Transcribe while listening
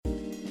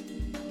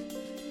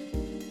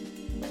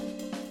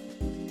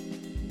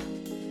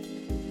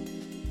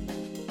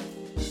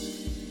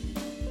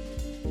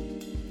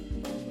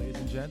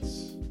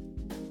gents.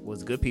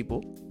 What's good,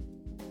 people?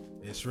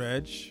 It's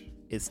Reg.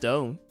 It's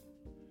Stone.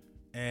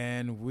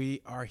 And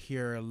we are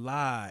here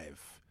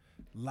live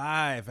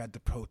at the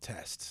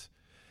protests.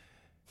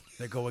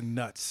 They're going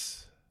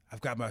nuts.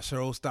 I've got my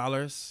Soros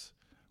dollars.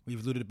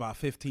 We've looted about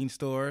 15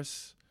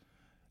 stores.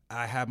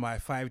 I have my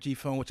 5G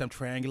phone, which I'm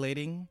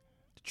triangulating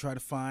to try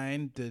to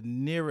find the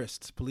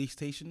nearest police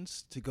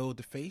stations to go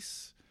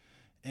deface.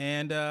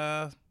 And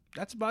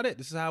that's about it.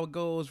 This is how it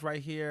goes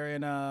right here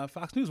in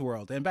Fox News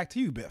World. And back to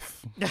you,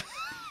 Biff.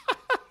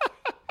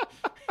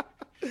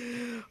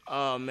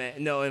 Oh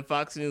man, no! In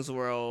Fox News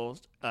World,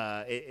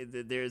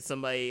 there's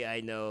somebody I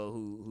know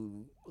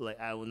who like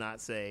I will not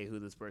say who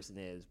this person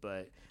is,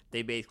 but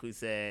they basically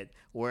said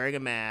wearing a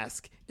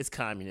mask is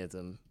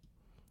communism.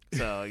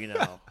 So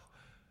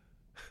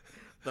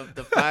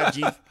the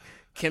 5G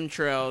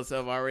chemtrails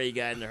have already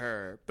gotten to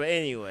her. But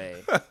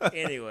anyway,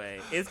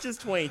 it's just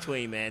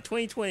 2020, man.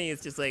 2020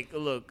 is just like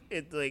look,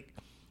 it's like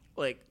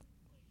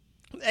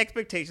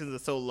expectations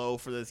are so low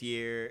for this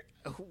year.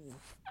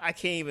 I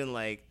can't even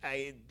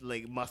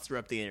muster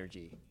up the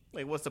energy.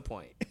 Like, what's the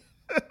point?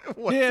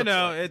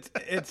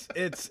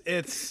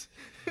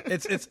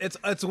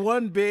 It's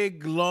one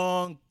big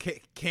long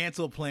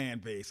cancel plan.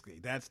 Basically,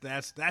 that's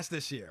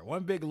this year.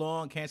 One big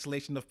long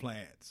cancellation of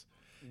plans.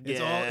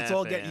 It's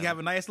all get. You have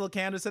a nice little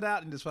calendar set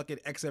out and just fucking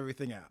X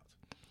everything out.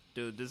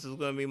 Dude, this is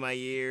going to be my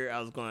year. I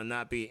was going to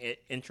not be an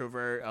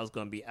introvert. I was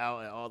going to be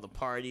out at all the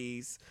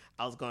parties.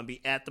 I was going to be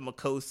at the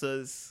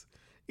Macosas,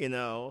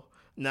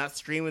 not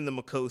streaming the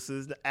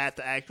Macosas, at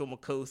the actual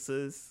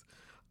Macosas.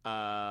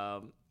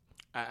 I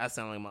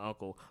sound like my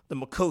uncle. The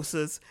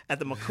Macosas at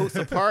the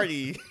Macosa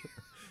party.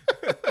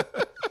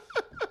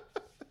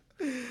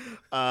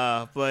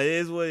 But it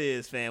is what it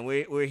is, fam.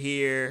 We're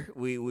here.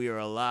 We are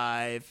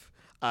alive.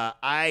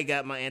 I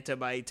got my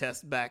antibody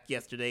test back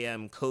yesterday.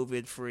 I'm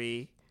COVID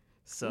free.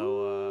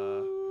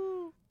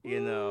 So,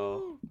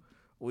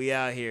 we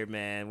out here,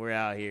 man. We're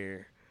out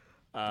here.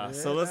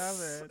 So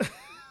let's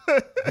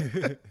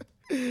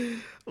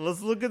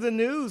look at the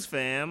news,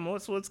 fam.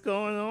 What's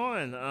going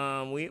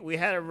on? We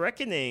had a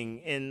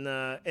reckoning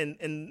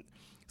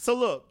so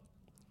look,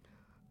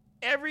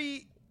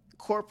 every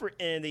corporate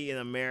entity in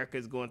America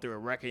is going through a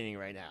reckoning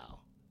right now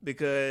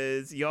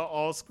because y'all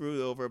all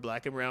screwed over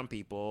black and brown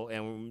people,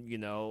 and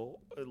y'all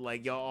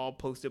all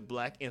posted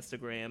black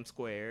Instagram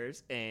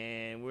squares,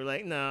 and we're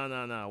like,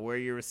 no, where are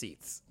your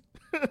receipts?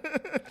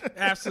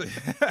 Absolutely.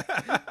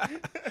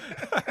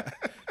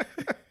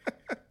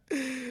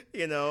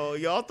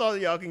 Y'all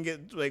thought y'all can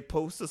get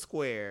post a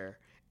square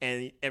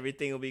and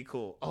everything will be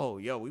cool. Oh,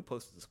 we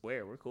posted a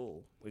square. We're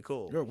cool.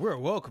 We're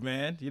woke,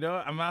 man.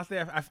 I'm out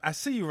there. I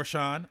see you,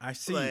 Rashawn. I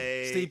see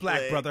you. Stay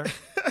black, brother.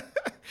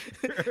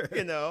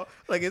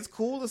 It's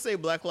cool to say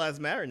Black Lives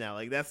Matter now.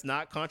 Like, that's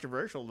not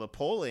controversial. The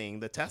polling,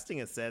 the testing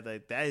has said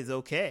that is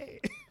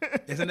okay.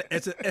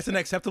 It's an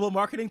acceptable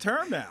marketing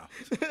term now.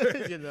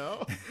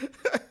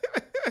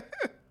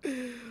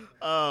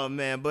 Oh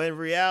man, but in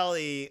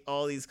reality,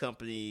 all these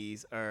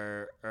companies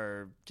are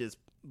just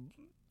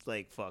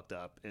fucked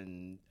up,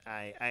 and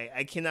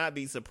I cannot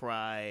be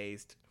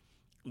surprised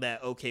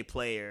that OK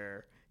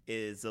Player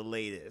is the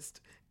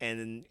latest.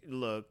 And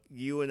look,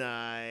 you and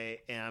I,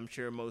 and I'm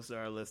sure most of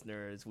our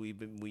listeners,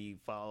 we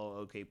follow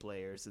OK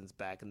Player since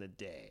back in the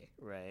day,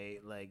 right?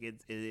 Like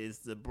it is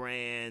the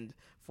brand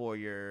for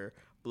your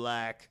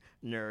black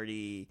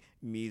nerdy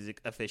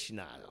music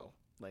aficionado,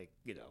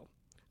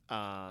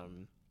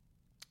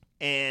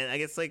 and I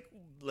guess like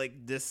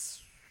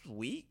this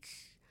week,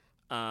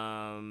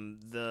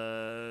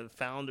 the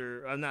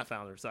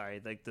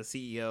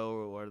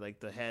CEO or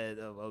the head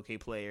of OK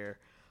Player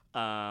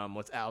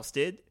was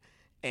ousted,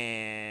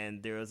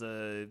 and there was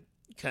a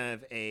kind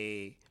of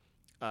a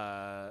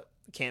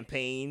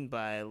campaign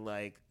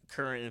by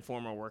current and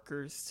former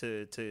workers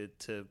to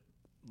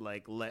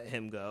let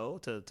him go,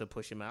 to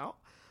push him out,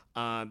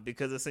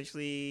 because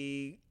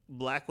essentially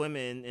black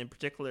women in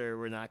particular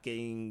were not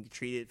getting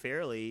treated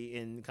fairly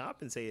and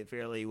compensated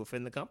fairly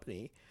within the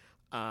company.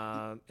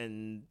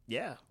 And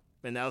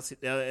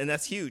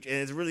that's huge. And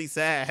it's really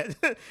sad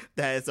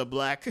that it's a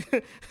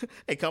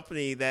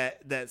company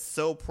that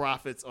so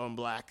profits on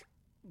black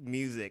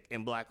music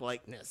and black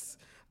likeness,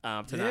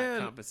 to not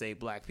compensate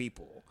black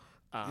people.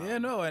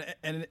 And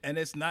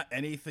it's not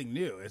anything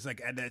new. It's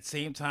like at that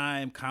same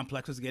time,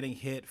 Complex was getting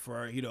hit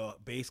for,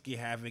 basically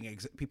having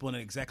people in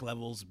exec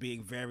levels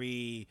being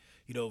very,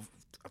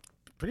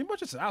 pretty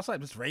much just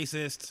outside, just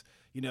racist,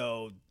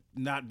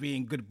 not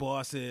being good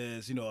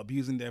bosses,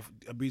 abusing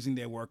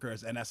their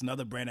workers. And that's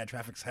another brand that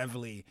traffics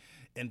heavily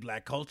in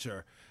black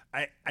culture.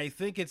 I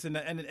think it's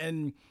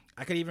and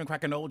I could even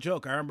crack an old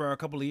joke. I remember a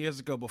couple of years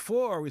ago,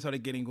 before we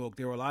started getting woke,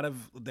 there were a lot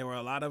of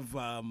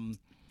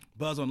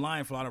buzz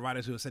online for a lot of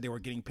writers who said they were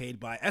getting paid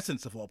by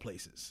Essence, of all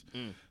places.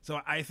 So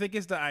I think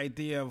it's the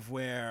idea of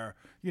where,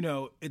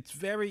 it's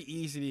very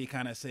easy to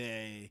kind of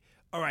say,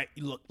 all right,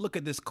 look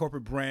at this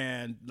corporate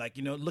brand,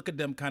 look at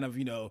them kind of,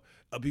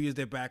 abuse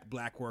their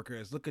black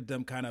workers. Look at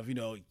them kind of,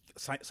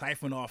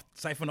 siphon off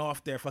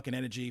their fucking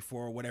energy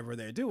for whatever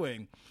they're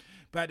doing.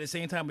 But at the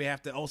same time, we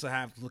have to also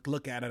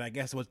look at it. I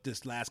guess what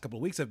this last couple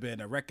of weeks have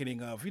been a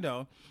reckoning of,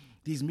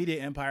 these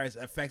media empires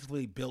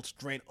effectively built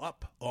straight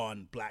up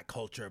on black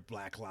culture,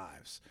 black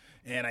lives.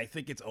 And I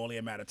think it's only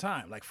a matter of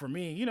time. Like for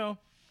me,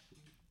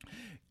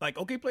 like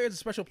OK Player is a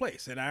special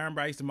place, and I remember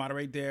I used to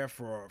moderate there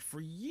for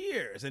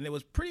years, and it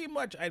was pretty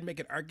much I'd make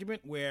an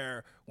argument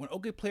where when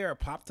OK Player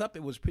popped up,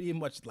 it was pretty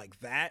much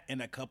like that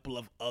and a couple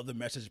of other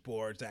message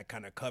boards that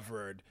kind of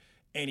covered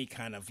any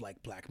kind of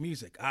like black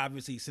music.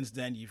 Obviously, since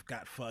then you've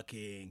got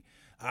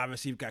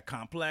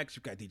Complex,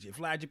 you've got DJ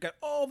Flash, you've got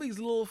all these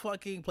little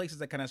fucking places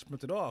that kind of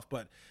splintered off.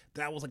 But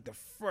that was like the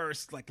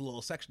first like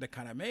little section that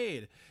kind of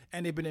made,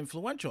 and they've been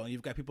influential. And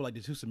you've got people like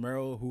Detusa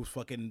Mero who's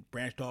fucking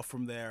branched off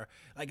from there.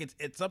 Like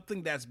it's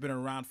something that's been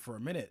around for a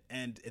minute,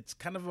 and it's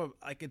kind of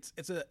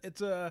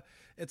it's a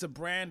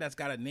brand that's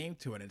got a name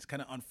to it. And it's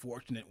kind of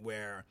unfortunate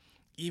where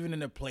even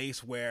in a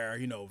place where,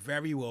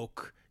 very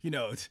woke,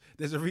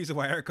 there's a reason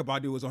why Erykah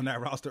Badu was on that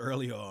roster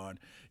early on,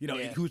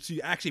 who's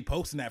actually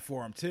posting that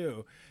for him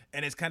too.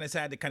 And it's kind of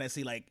sad to kind of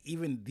see like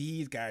even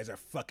these guys are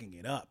fucking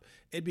it up.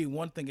 It'd be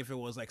one thing if it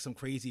was like some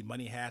crazy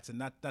money hats and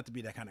not to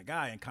be that kind of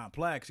guy. And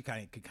Complex, you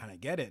could kind of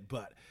get it.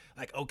 But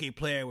like OK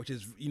Player, which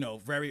is,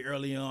 very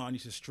early on,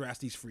 used to stress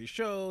these free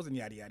shows and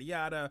yada, yada,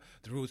 yada.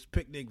 The Roots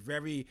Picnic,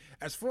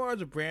 as far as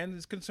the brand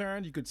is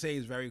concerned, you could say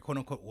is very quote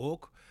unquote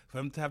woke for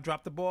them to have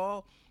dropped the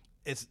ball.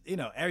 It's,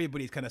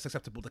 everybody's kind of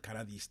susceptible to kind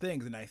of these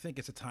things. And I think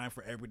it's a time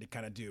for everybody to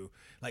kind of do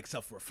like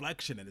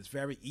self-reflection. And it's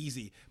very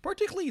easy,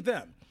 particularly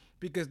them,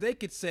 because they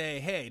could say,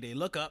 hey, they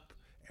look up,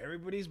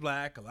 everybody's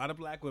black, a lot of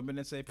black women,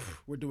 and say,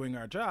 we're doing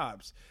our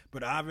jobs.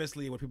 But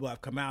obviously what people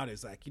have come out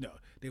is like,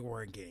 they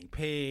weren't getting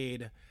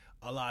paid,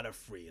 a lot of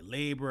free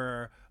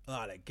labor, a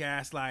lot of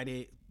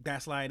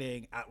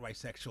gaslighting, outright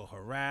sexual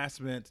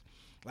harassment.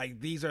 Like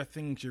these are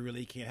things you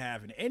really can't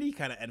have in any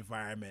kind of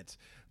environment.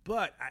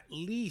 But at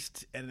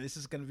least, and this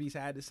is going to be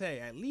sad to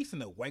say, at least in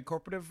the white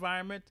corporate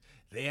environment,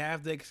 they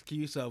have the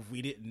excuse of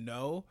we didn't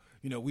know.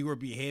 We were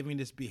behaving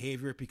this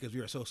behavior because we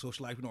are so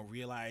socialized. We don't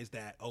realize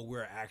that,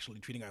 we're actually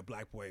treating our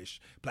black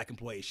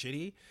employees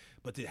shitty.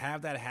 But to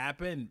have that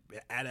happen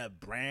at a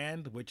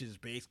brand, which is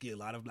basically a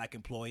lot of black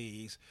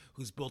employees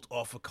who's built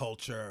off a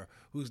culture,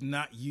 who's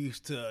not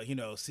used to,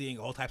 seeing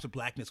all types of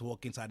blackness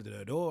walk inside of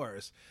their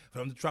doors, for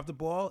them to drop the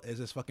ball is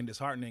just fucking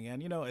disheartening.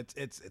 And,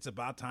 it's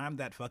about time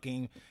that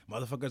fucking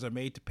motherfuckers are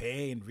made to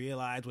pay and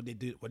realize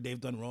what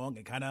they've done wrong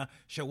and kind of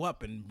show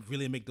up and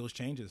really make those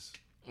changes.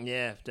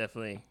 Yeah,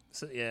 definitely.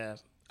 So, yeah.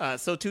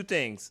 So two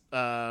things.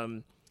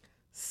 7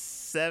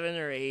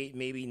 or 8,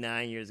 maybe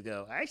 9 years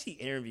ago, I actually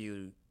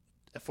interviewed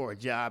for a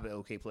job at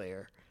OK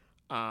Player.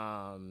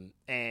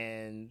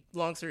 And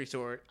long story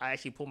short, I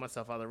actually pulled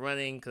myself out of the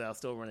running because I was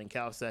still running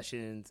Cal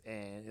sessions,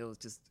 and it was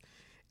just,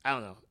 I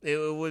don't know.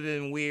 It would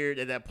have been weird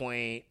at that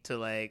point to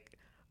like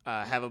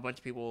have a bunch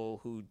of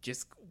people who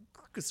just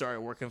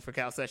started working for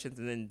Cal sessions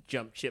and then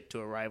jump ship to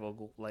a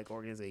rival like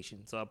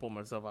organization. So I pulled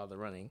myself out of the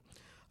running.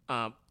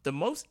 The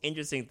most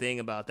interesting thing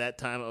about that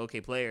time at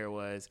OK Player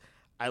was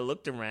I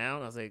looked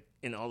around. I was like,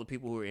 and all the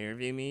people who were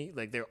interviewing me,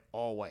 like they're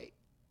all white.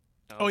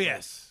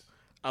 Yes.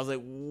 I was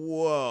like,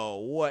 whoa,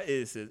 what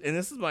is this? And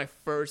this is my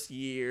first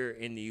year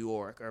in New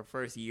York, or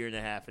first year and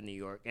a half in New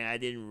York, and I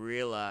didn't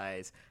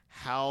realize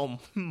how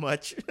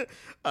much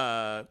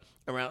how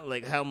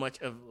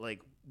much of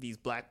like these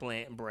black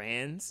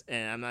brands,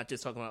 and I'm not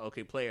just talking about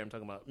OK Player, I'm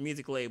talking about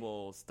music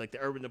labels, like the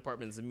urban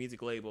departments of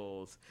music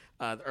labels,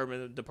 the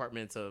urban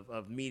departments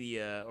of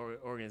media or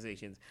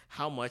organizations,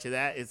 how much of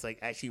that is like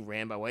actually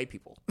ran by white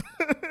people.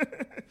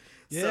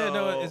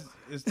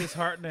 It's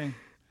disheartening.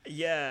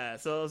 Yeah,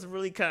 so it was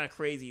really kind of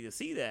crazy to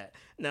see that.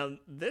 Now,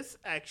 this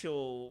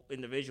actual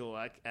individual,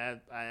 I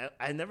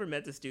never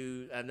met this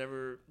dude. I'm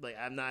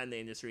not in the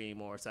industry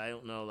anymore, so I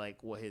don't know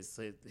like what his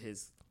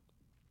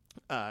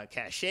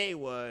cachet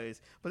was.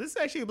 But this is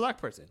actually a black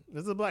person.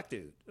 This is a black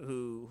dude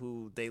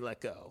who they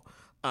let go,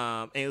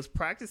 and he was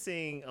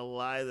practicing a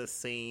lot of the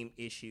same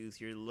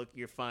issues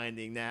you're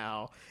finding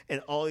now in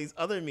all these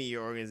other media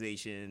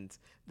organizations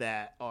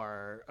that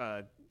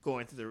are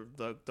going through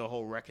the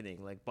whole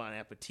reckoning, like Bon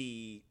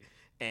Appetit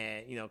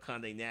and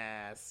Condé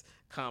Nast,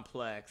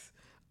 Complex,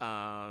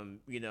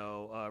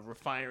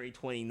 Refinery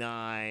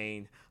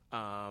 29,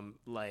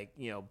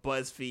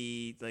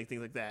 BuzzFeed, like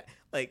things like that.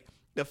 Like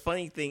the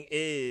funny thing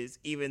is,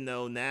 even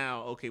though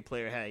now OK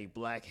Player had a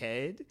black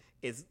head,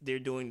 they're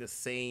doing the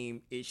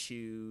same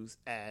issues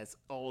as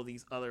all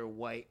these other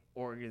white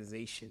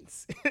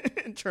organizations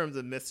in terms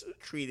of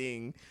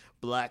mistreating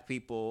black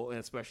people and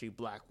especially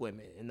black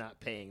women and not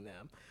paying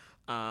them.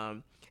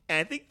 And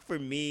I think for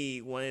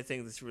me, one of the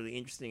things that's really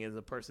interesting as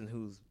a person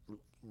who's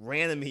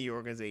ran a media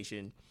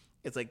organization,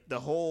 it's like the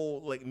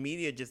whole like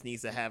media just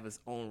needs to have its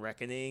own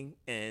reckoning,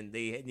 and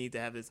they need to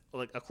have this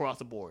like across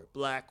the board,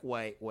 black,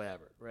 white,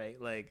 whatever,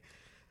 right? Like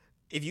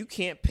if you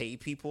can't pay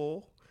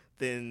people,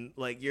 then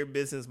like your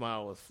business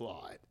model is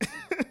flawed.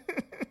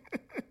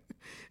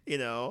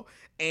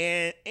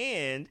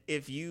 And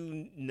if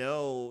you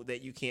know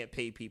that you can't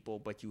pay people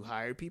but you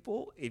hire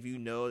people, if you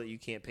know that you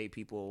can't pay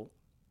people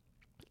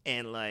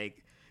and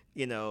like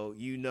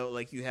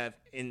like you have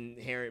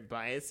inherent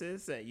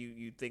biases that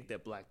you think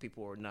that black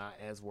people are not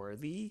as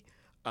worthy,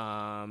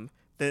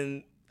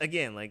 then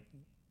again, like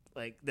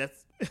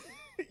that's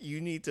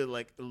you need to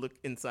like look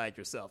inside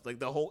yourself, like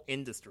the whole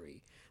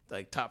industry,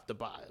 like top to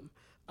bottom,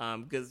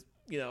 because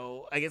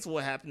I guess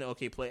what happened to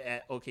OK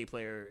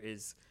Player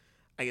is,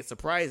 I guess,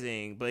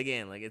 surprising, but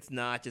again, like it's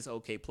not just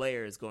OK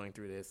Players going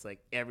through this. Like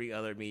every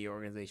other media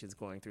organization is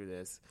going through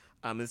this.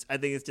 I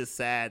think it's just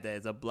sad that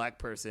as a black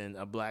person,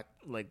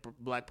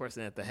 black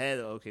person at the head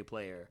of OK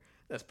Player,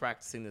 that's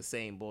practicing the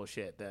same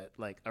bullshit that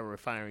like a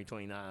Refinery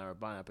 29 or a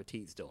Bon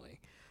Appetit's doing.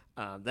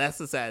 That's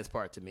the saddest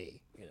part to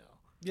me.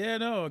 Yeah,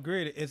 no,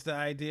 agreed. It's the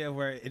idea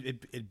where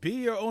it be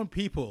your own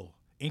people,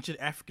 ancient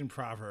African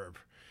proverb.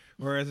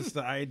 Whereas it's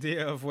the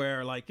idea of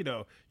where, like,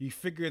 you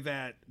figure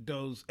that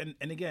those, and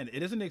again,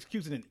 it isn't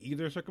excusing in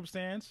either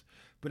circumstance,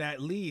 but at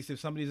least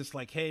if somebody's just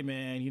like, hey,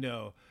 man,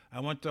 I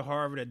went to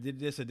Harvard, I did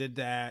this, I did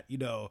that,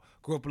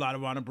 grew up a lot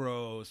of Warner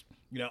Bros.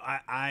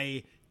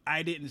 I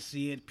didn't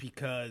see it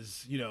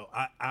because,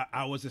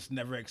 I was just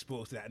never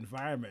exposed to that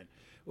environment.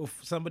 If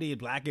somebody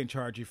black in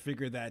charge, you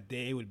figure that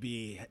they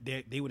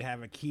would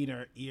have a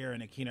keener ear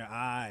and a keener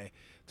eye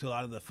to a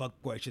lot of the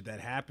fuckboy shit that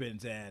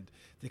happens, and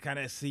to kind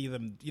of see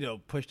them,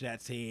 push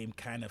that same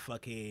kind of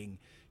fucking,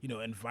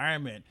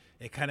 environment,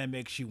 it kind of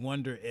makes you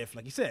wonder if,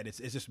 like you said, it's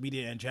just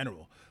media in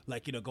general.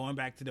 Like, going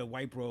back to the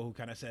white bro who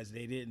kind of says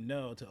they didn't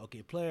know to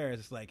OK Players,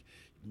 it's like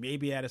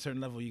maybe at a certain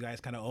level you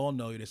guys kind of all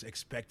know, you just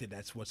expected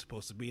that's what's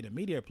supposed to be the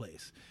media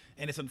place.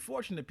 And it's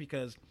unfortunate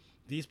because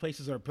these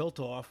places are built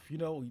off,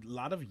 a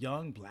lot of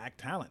young black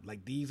talent.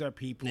 Like these are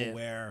people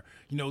where,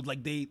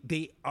 like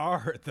they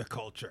are the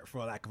culture,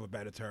 for lack of a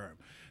better term.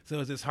 So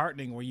it's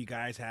disheartening where you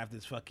guys have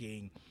this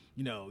fucking,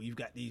 you've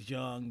got these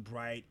young,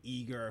 bright,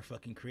 eager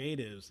fucking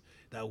creatives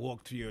that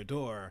walk through your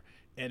door,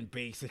 and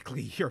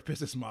basically your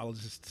business model is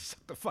just to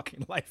suck the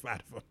fucking life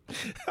out of them.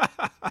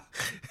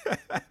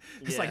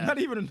 It's like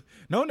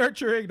no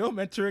nurturing, no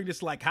mentoring.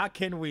 Just like, how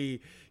can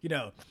we,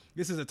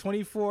 this is a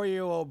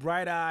 24-year-old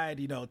bright-eyed,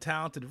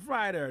 talented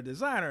writer,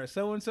 designer,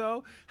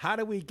 so-and-so. How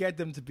do we get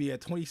them to be a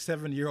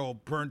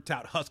 27-year-old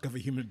burnt-out husk of a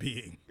human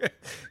being?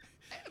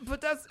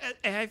 But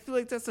I feel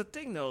like that's the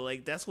thing, though.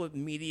 Like, that's what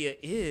media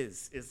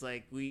is. It's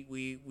like,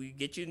 we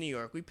get you in New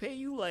York. We pay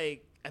you,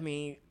 like, I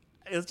mean,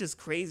 it's just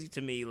crazy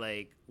to me,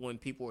 like, when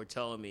people were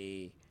telling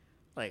me,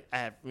 like, I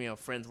have,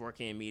 friends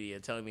working in media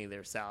telling me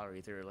their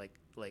salaries are, like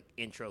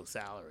intro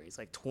salaries,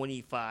 like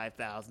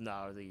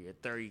 $25,000 a year,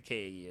 $30K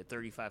a year,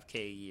 $35K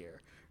a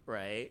year,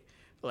 right?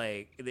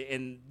 Like,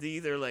 and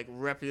these are, like,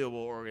 reputable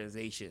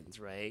organizations,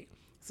 right?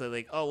 So,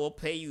 like, oh, we'll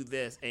pay you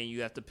this, and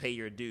you have to pay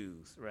your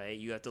dues, right?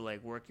 You have to,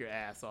 like, work your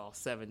ass off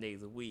 7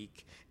 days a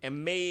week.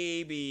 And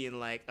maybe in,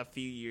 like, a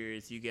few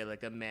years, you get,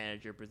 like, a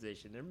manager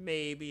position. Or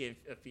maybe in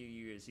a few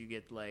years, you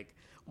get, like,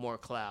 more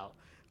clout.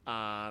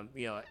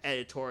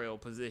 Editorial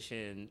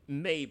position,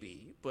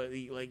 maybe. But,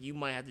 like, you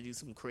might have to do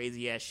some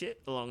crazy-ass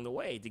shit along the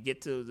way to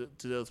get to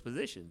those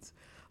positions.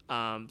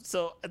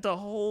 So, the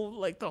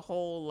whole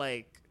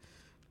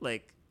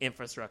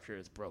infrastructure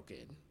is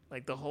broken.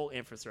 Like, the whole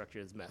infrastructure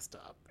is messed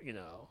up,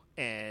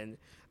 And,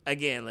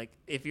 again, like,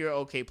 if you're an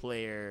OK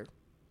Player,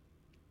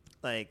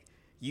 like,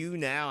 you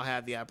now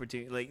have the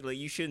opportunity. Like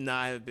you should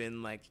not have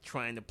been, like,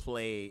 trying to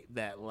play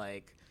that,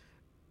 like,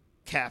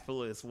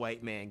 capitalist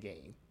white man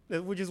game,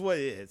 which is what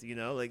it is,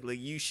 Like,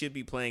 you should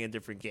be playing a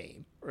different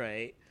game,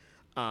 right?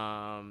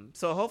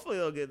 So hopefully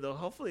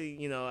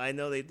hopefully, I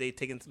know they've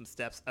taken some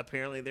steps.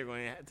 Apparently they're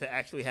going to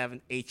actually have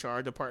an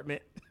HR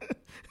department,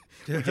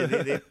 which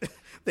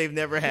they've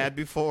never had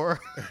before.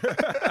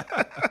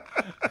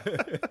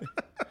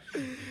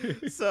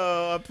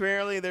 So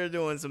apparently they're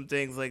doing some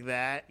things like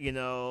that,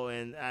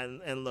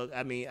 and look,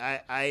 I mean,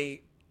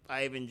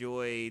 I've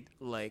enjoyed,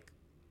 like,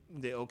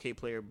 the OK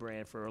Player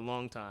brand for a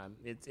long time.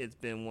 It's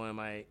been one of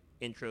my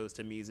intros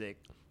to music.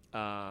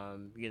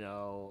 And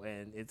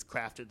it's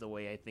crafted the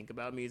way I think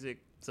about music.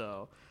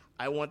 So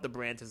I want the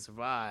brand to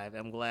survive.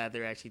 I'm glad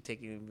they're actually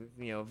taking,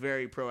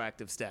 very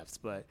proactive steps.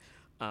 But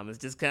it's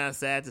just kind of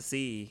sad to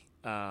see,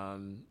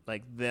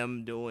 like,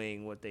 them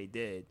doing what they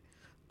did.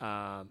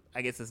 I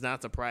guess it's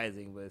not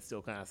surprising, but it's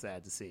still kind of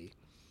sad to see.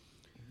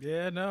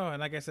 Yeah, no,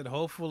 and like I said,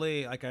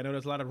 hopefully, like, I know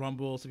there's a lot of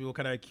rumbles. People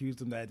kind of accused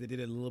them that they did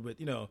it a little bit,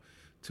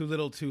 too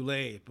little, too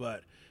late.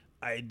 But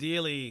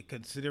ideally,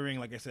 considering,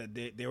 like I said,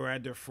 they were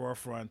at their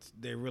forefront,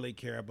 they really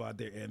care about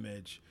their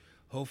image.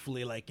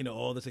 Hopefully, like,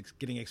 all this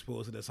getting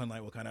exposed to the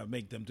sunlight will kind of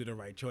make them do the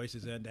right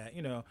choices, and that,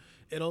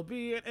 it'll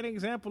be an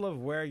example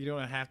of where you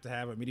don't have to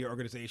have a media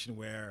organization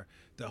where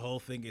the whole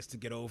thing is to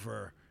get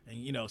over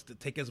and, to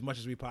take as much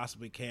as we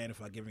possibly can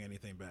without giving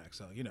anything back.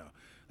 So,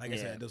 like I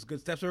said, those good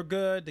steps are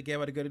good. They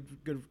gave out a good,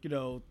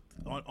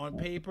 on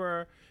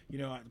paper,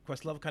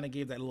 Questlove kind of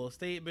gave that little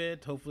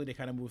statement. Hopefully they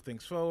kind of move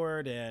things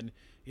forward, and,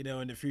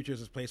 in the future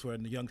is a place where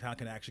the young talent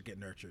can actually get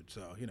nurtured.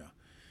 So,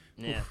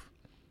 Yeah. Oof.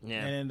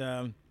 Yeah.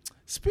 And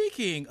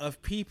speaking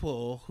of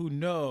people who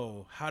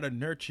know how to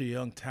nurture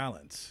young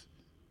talents,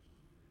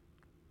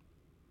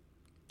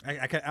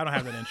 I don't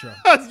have that intro.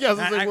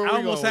 I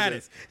almost had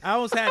it. I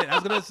almost had it. I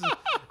was gonna.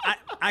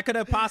 I could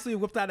have possibly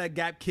whipped out a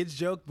Gap Kids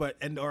joke, or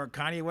a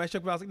Kanye West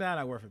joke, but I was like, nah,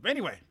 not worth it. But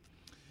anyway,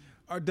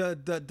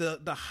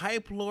 the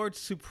hype lord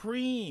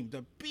supreme,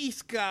 the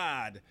beast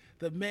god,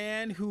 the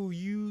man who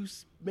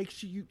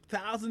makes you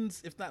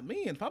thousands, if not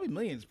millions, probably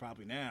millions,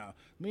 now,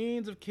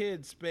 millions of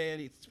kids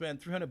spend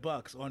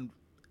 $300 on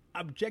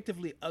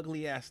objectively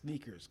ugly ass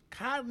sneakers.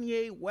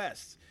 Kanye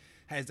West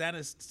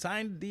has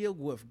signed a deal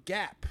with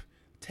Gap,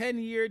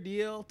 10-year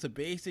deal to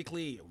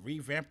basically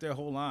revamp their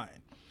whole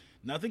line.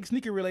 Nothing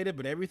sneaker related,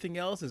 but everything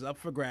else is up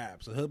for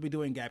grabs. So he'll be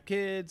doing Gap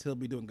Kids, he'll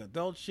be doing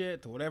adult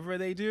shit, whatever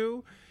they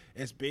do.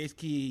 It's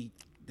basically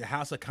the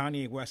house of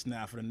Kanye West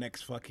now for the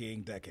next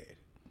fucking decade.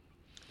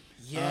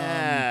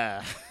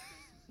 Yeah.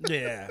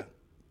 Yeah.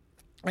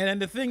 And then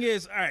the thing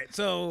is, all right,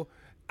 so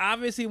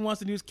obviously once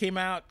the news came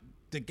out,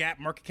 the Gap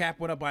market cap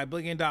went up by $1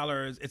 billion.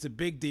 It's a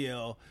big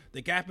deal.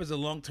 The Gap is a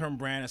long-term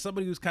brand. As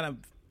somebody who's kind of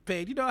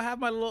paid, I have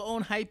my little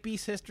own hype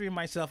beast history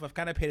myself. I've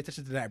kind of paid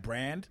attention to that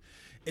brand.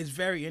 It's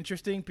very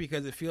interesting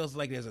because it feels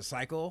like there's a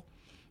cycle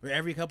where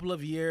every couple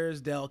of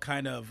years they'll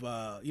kind of,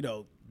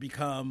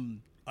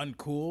 become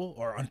uncool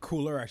or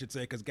uncooler, I should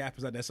say, because Gap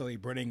is not necessarily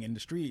burning in the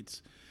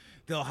streets.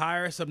 They'll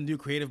hire some new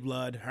creative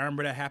blood. I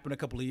remember that happened a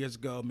couple of years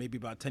ago, maybe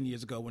about 10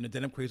 years ago, when the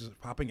denim craze was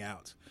popping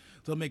out.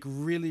 They'll make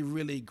really,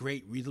 really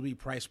great, reasonably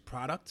priced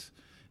product,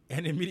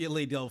 and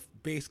immediately they'll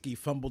basically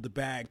fumble the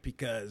bag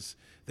because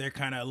they're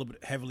kind of a little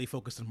bit heavily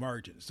focused on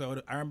margins.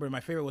 So I remember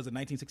my favorite was the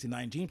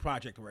 1969 Jean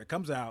Project, where it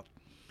comes out.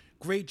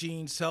 Great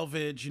jeans,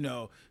 selvage,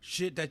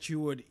 shit that you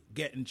would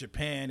get in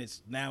Japan.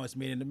 It's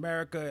made in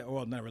America.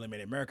 Well, not really made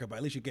in America, but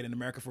at least you get in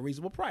America for a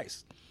reasonable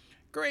price.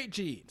 Great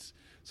jeans.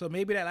 So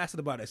maybe that lasted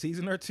about a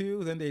season or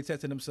two. Then they said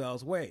to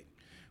themselves, wait,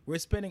 we're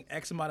spending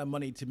X amount of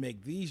money to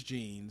make these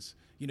jeans,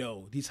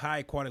 these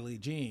high quality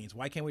jeans.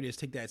 Why can't we just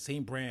take that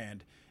same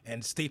brand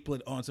and staple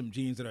it on some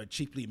jeans that are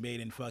cheaply made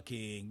in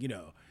fucking,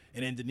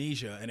 in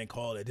Indonesia and then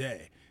call it a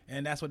day?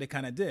 And that's what they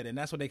kind of did. And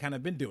that's what they kind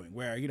of been doing,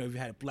 where, you've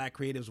had black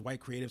creatives, white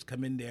creatives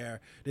come in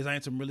there,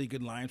 design some really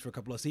good lines for a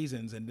couple of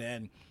seasons, and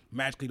then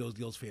magically those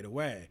deals fade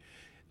away.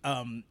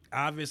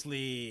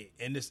 Obviously,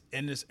 in this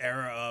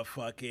era of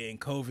fucking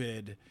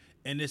COVID,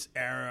 in this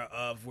era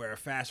of where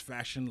fast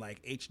fashion like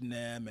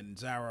H&M and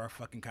Zara are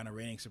fucking kind of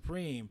reigning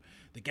supreme,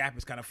 the Gap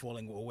is kind of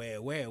falling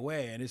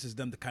away, and this is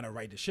them to kind of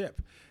right the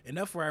ship.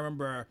 Enough where I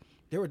remember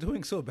they were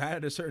doing so bad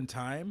at a certain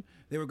time,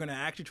 they were going to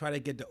actually try to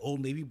get the Old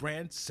Navy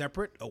brand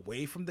separate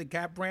away from the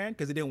Gap brand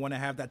because they didn't want to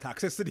have that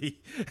toxicity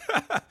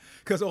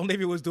because Old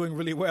Navy was doing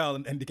really well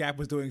and the Gap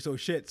was doing so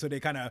shit. So they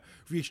kind of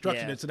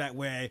restructured it so that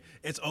way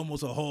it's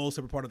almost a whole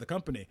separate part of the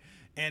company.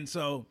 And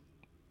so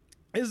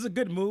this is a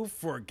good move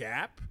for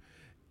Gap.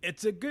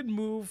 It's a good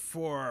move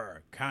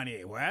for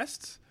Kanye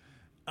West.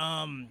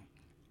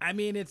 I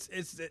mean, this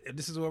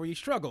is where we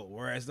struggle.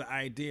 Whereas the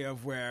idea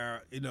of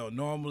where,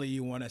 normally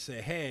you want to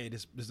say, hey,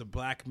 there's a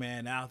black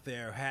man out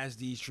there who has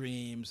these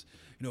dreams,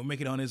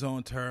 make it on his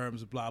own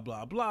terms, blah,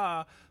 blah,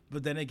 blah.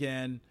 But then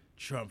again,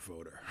 Trump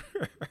voter.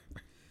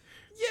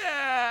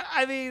 Yeah.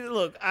 I mean,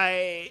 look,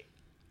 I'm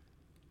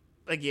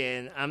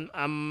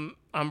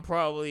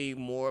probably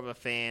more of a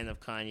fan of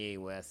Kanye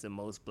West than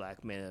most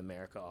black men in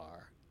America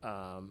are.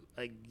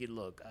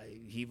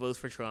 He votes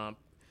for Trump.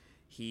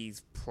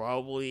 He's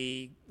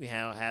probably,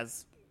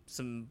 has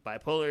some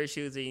bipolar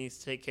issues that he needs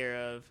to take care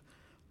of.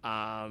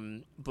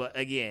 But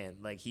again,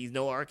 he's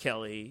no R.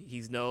 Kelly.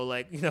 He's no,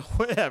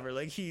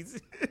 whatever. He's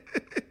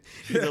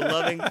a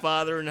loving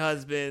father and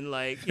husband.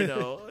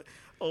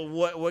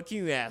 What can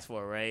you ask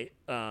for, right?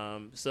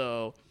 And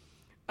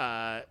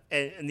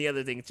the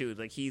other thing too,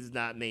 he's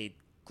not made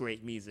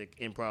great music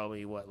in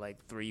probably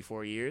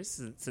 3-4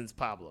 years since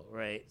Pablo,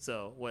 right?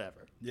 So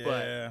whatever. Yeah.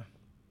 But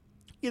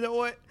you know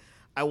what?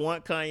 I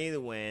want Kanye to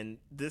win.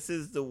 This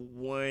is the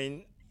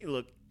one.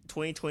 Look,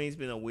 2020 has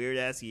been a weird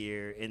ass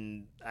year,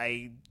 and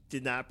I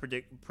did not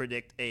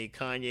predict a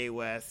Kanye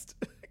West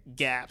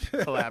Gap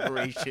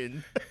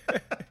collaboration.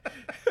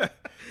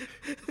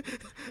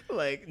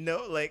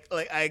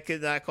 I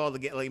could not call the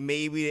Gap.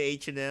 Maybe the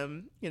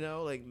H&M,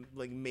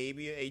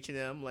 maybe a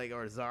H&M,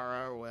 or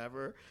Zara or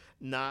whatever.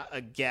 Not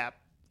a Gap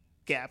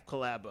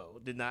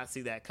collabo. Did not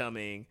see that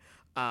coming.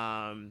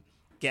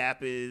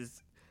 Gap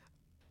is,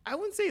 I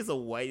wouldn't say it's the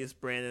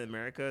whitest brand in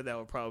America. That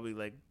would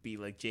probably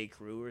be J.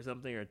 Crew or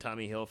something, or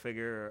Tommy Hilfiger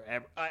or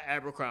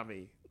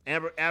Abercrombie.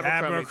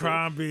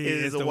 Abercrombie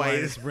is the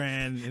whitest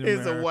brand in America.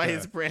 Is the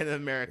whitest brand in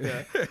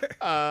America.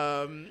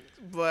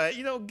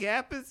 But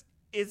Gap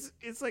it's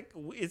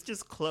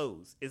just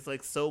clothes.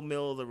 It's so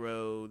middle of the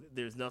road.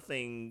 There's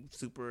nothing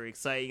super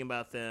exciting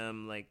about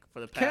them. For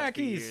the past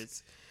few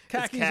years,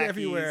 khakis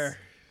everywhere.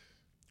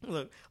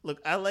 Look,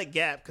 I like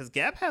Gap because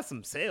Gap has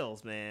some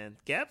sales, man.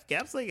 Gap's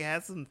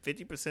has some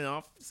 50%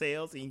 off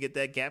sales, and you can get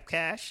that Gap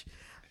cash.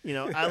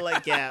 I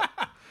like Gap,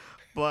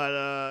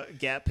 but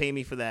Gap pay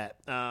me for that.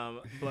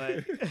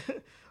 But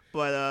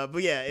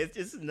yeah, it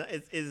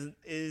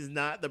is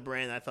not the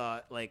brand I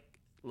thought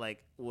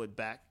would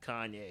back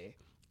Kanye.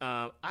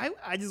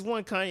 I just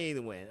want Kanye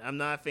to win. I'm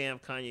not a fan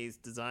of Kanye's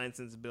design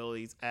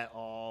sensibilities at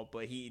all,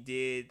 but he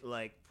did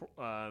like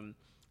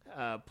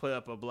put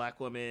up a black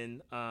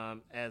woman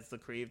as the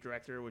creative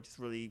director, which is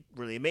really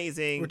really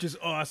amazing. Which is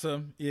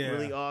awesome. Yeah,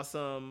 really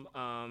awesome.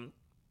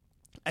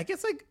 I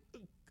guess like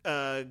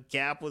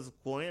Gap was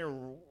going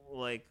to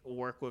like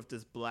work with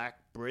this black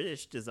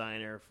British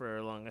designer for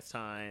the longest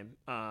time,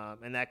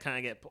 and that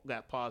kind of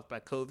got paused by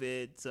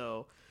COVID.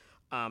 So.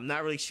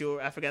 Not really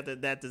sure. I forgot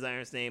that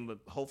designer's name, but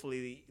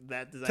hopefully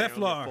that designer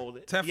will get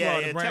folded.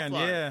 Teflon, the brand,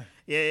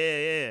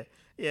 Teflon.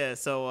 Yeah.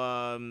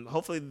 So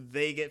hopefully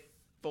they get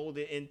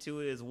folded into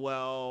it as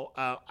well.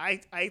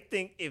 I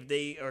think if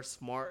they are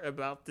smart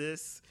about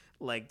this,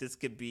 like this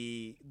could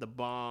be the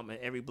bomb, and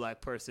every black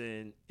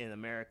person in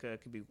America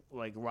could be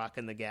like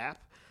rocking the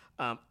Gap.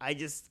 I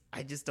just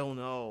don't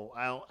know.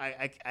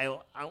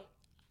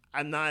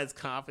 I'm not as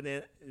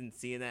confident in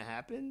seeing that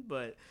happen,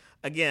 but.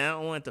 Again, I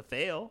don't want it to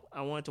fail.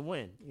 I want it to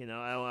win. You know,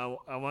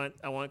 I want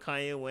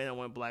Kanye to win. I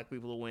want black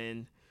people to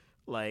win.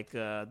 Like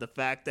the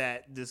fact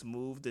that this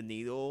moved the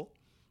needle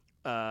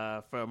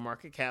for a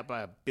market cap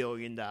by $1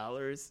 billion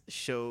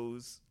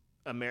shows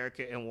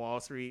America and Wall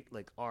Street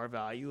like our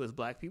value as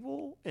black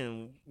people,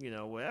 and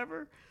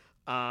whatever.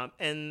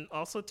 And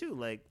also too,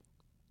 like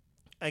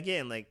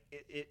again, like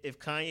if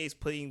Kanye's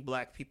putting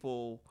black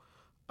people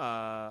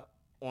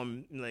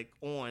on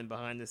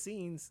behind the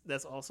scenes,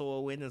 that's also a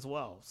win as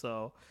well.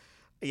 So.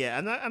 Yeah,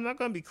 I'm not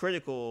going to be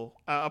critical.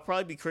 I'll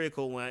probably be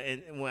critical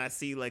when I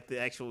see like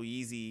the actual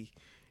Yeezy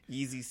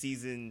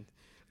season,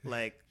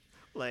 like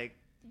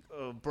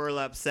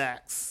burlap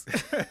sacks.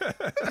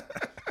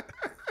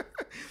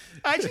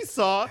 I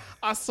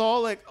saw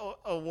like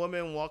a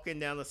woman walking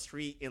down the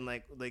street in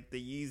like the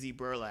Yeezy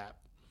burlap,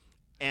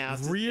 and I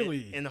was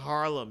really in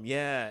Harlem,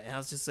 yeah, and I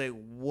was just like,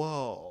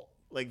 whoa,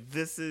 like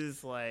this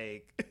is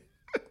like,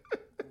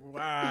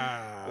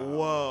 wow,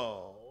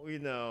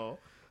 whoa,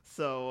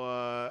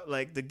 So,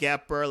 like the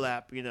Gap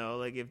burlap,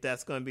 like if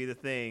that's going to be the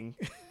thing,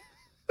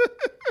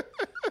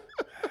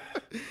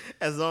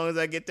 as long as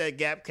I get that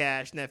Gap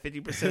cash and that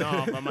 50%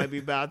 off, I might be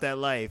about that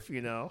life,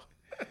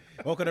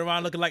 Walking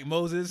around looking like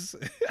Moses.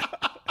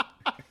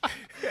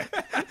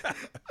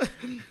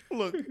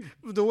 Look,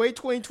 the way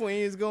 2020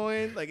 is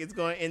going, like it's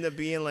going to end up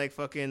being like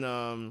fucking,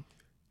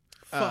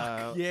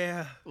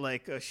 yeah.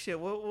 Like shit.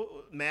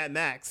 What Mad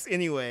Max?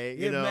 Anyway,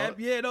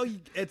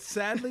 it's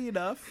sadly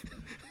enough.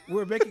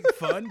 We're making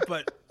fun,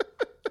 but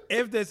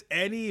if there's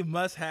any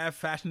must-have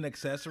fashion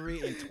accessory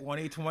in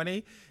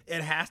 2020,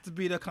 it has to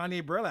be the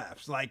Kanye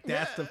burlaps. Like,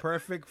 that's the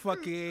perfect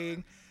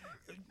fucking...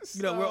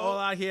 we're all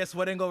out here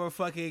sweating over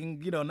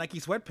fucking,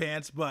 Nike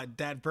sweatpants, but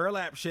that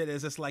burlap shit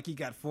is just like you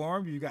got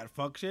form, you got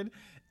function,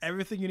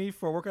 everything you need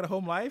for a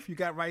work-at-home life, you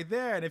got right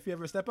there. And if you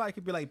ever step out, you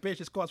could be like, bitch,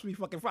 it's cost me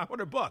fucking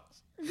 $500.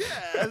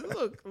 Yeah,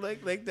 look,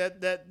 like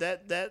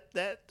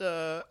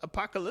that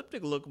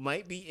apocalyptic look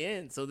might be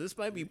in, so this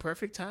might be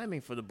perfect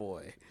timing for the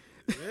boy.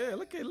 Yeah,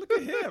 look at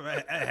him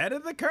ahead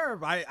of the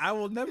curve. I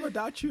will never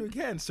doubt you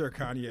again, Sir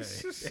Kanye.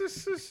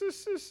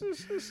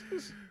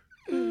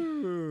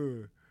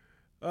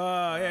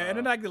 And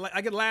then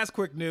I get last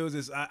quick news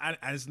is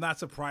it's not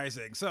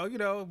surprising.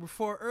 So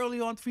before early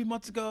on 3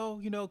 months ago,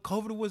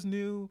 COVID was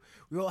new.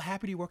 We were all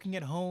happy to be working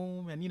at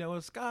home, and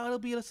it'll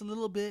be us a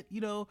little bit,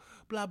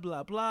 blah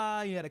blah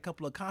blah. You had a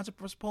couple of concert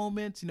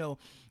postponements.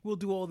 We'll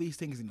do all these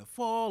things in the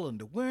fall and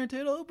the winter.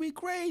 It'll be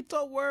great.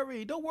 Don't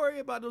worry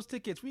about those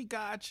tickets. We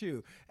got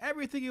you.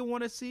 Everything you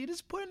want to see,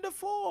 just put in the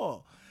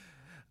fall.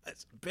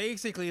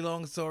 Basically,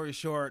 long story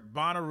short,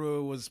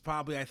 Bonnaroo was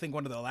probably, I think,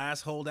 one of the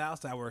last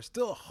holdouts that were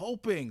still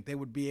hoping they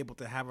would be able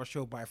to have a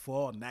show by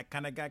fall, and that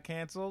kind of got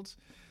canceled.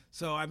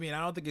 So, I mean,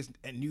 I don't think it's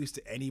news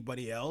to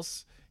anybody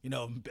else,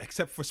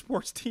 except for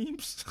sports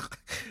teams.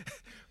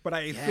 But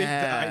I think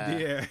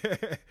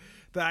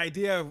the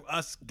idea of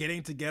us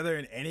getting together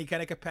in any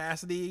kind of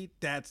capacity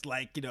that's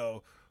like,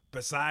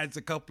 besides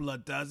a couple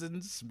of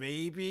dozens,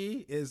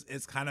 maybe,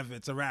 it's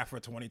a wrap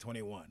for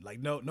 2021. Like,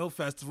 no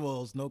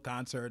festivals, no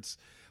concerts,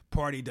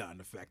 party done,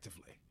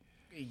 effectively.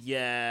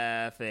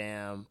 Yeah,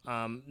 fam.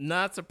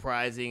 Not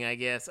surprising, I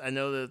guess. I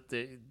know that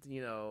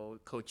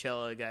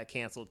Coachella got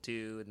canceled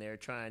too, and they're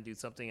trying to do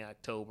something in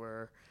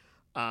October.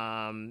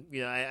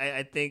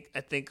 I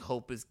think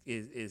hope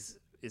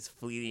is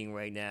fleeting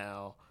right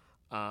now,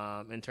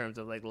 in terms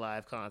of like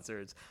live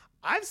concerts.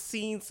 I've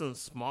seen some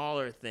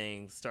smaller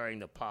things starting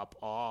to pop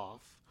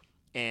off,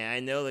 and I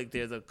know like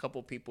there's a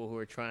couple people who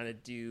are trying to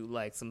do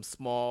like some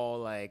small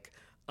like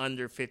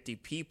under 50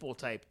 people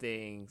type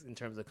things in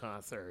terms of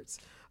concerts.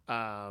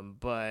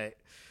 But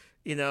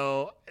in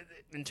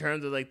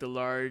terms of like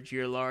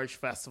your large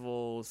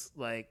festivals,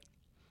 like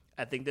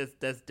I think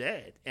that's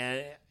dead,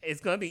 and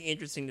it's going to be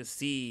interesting to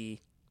see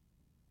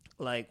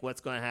like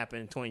what's going to happen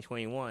in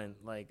 2021.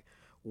 Like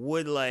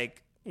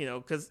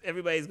because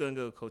everybody's going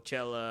to go to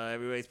Coachella,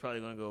 everybody's probably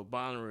going to go to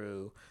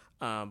Bonnaroo,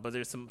 but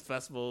there's some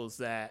festivals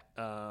that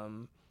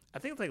I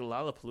think it's like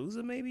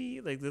Lollapalooza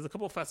maybe. Like there's a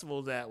couple of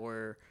festivals that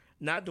were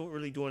not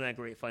really doing that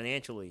great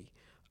financially,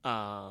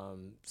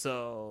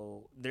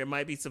 So there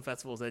might be some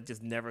festivals that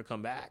just never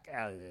come back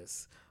out of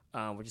this,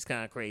 which is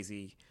kind of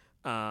crazy.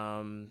 So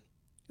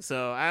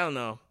I don't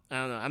know.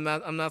 I'm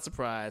not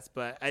surprised,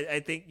 but I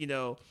think,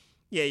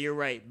 yeah, you're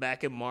right.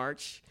 Back in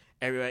March,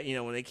 everybody,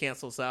 when they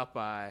canceled South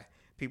by,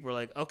 people were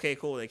like, okay,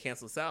 cool, they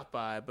canceled South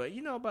by, but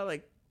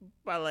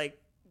by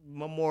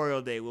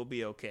Memorial Day, we'll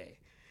be okay.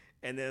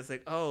 And then it's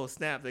like, oh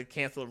snap, they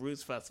canceled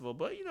Roots Festival,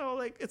 but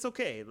it's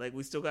okay. Like,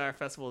 we still got our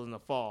festivals in the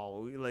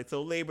fall.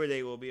 So Labor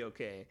Day will be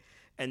okay.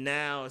 And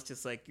now it's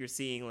just like you're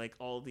seeing like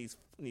all these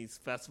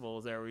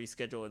festivals that are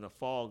rescheduled in the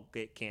fall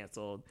get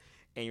canceled,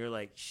 and you're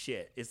like,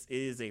 shit, it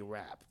is a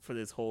wrap for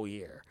this whole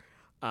year.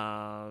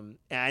 And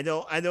I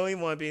don't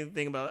even want to be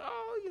thinking about,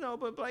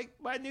 but like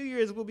by New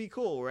Year's will be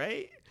cool,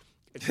 right?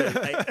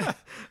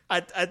 I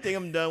think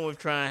I'm done with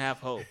trying to have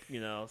hope,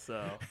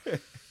 So.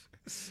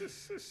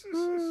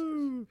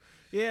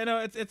 Yeah,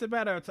 no, it's a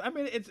matter of time.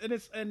 It's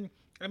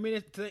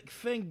like,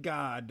 thank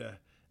God.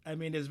 I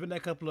mean, there's been a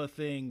couple of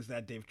things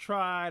that they've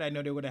tried. I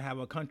know they're going to have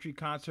a country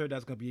concert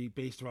that's going to be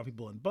based around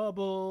people in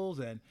bubbles,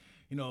 and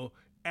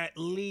at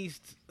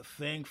least,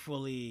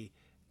 thankfully,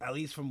 at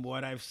least from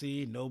what I've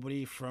seen,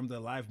 nobody from the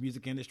live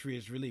music industry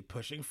is really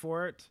pushing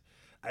for it.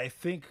 I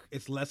think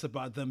it's less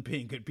about them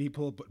being good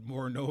people, but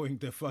more knowing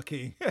the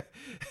fucking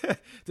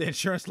the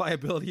insurance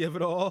liability of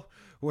it all.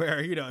 Where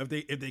if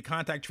they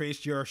contact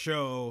trace your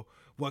show,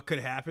 what could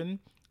happen?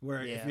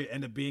 Where if you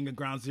end up being a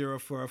ground zero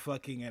for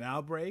an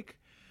outbreak.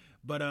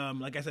 But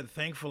like I said,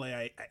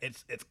 thankfully,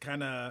 it's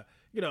kind of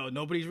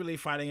nobody's really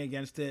fighting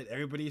against it.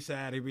 Everybody's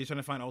sad. Everybody's trying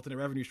to find alternate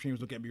revenue streams.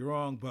 Don't get me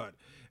wrong, but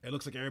it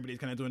looks like everybody's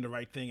kind of doing the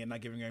right thing and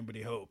not giving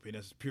anybody hope.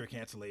 It's pure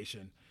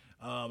cancellation.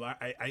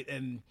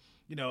 I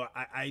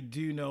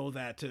do know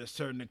that to a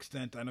certain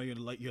extent. I know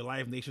your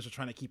Live Nations are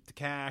trying to keep the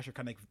cash, or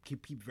kind of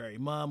keep very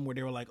mum, where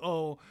they were like,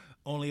 oh,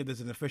 only if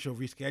there's an official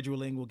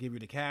rescheduling, we'll give you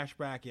the cash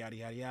back, yada,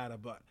 yada, yada.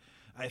 But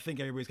I think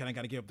everybody's kind of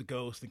got to give up the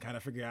ghost and kind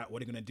of figure out what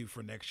they're going to do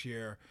for next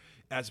year,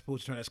 as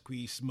opposed to trying to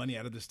squeeze money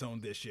out of the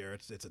stone this year.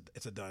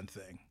 It's a done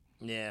thing.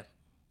 Yeah,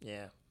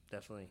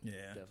 definitely.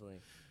 Yeah, definitely.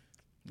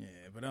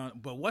 Yeah,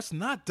 but what's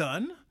not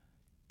done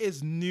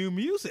is new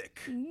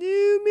music.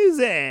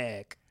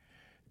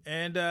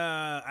 And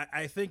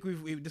I think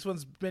we've this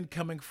one's been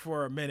coming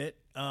for a minute.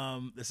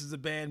 This is a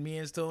band me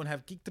and Stone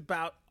have geeked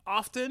about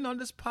often on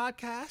this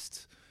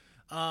podcast.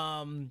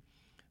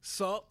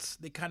 Salt,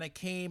 they kind of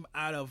came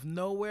out of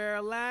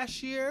nowhere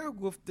last year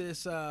with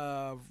this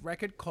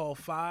record called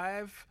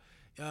Five.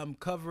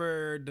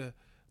 Covered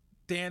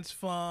dance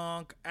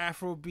funk,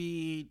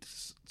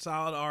 Afrobeat,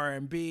 solid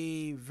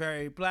R&B,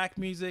 very black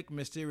music,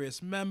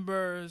 mysterious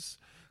members.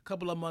 A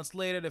couple of months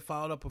later, they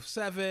followed up with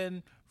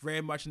Seven,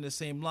 very much in the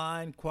same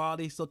line.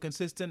 Quality still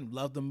consistent,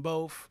 love them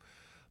both.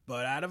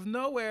 But out of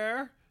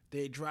nowhere,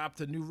 they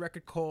dropped a new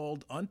record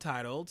called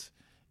Untitled,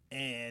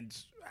 and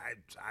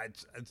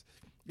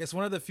it's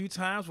one of the few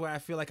times where I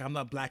feel like I'm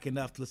not black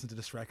enough to listen to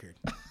this record.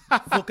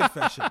 Full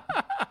confession.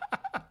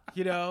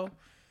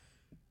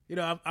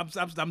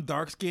 I'm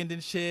dark skinned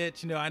and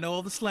shit. I know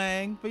all the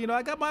slang, but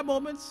I got my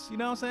moments. You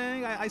know what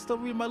I'm saying? I still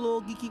read my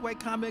little geeky white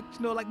comic.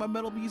 Like my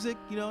metal music.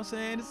 You know what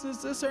I'm saying?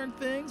 There's certain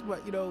things, but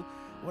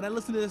when I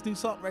listen to this new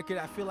Salt record,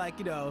 I feel like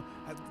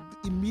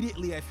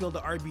immediately I feel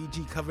the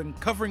RBG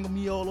covering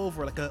me all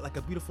over like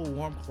a beautiful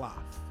warm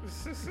cloth.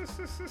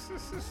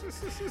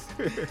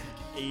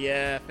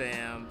 Yeah,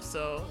 fam.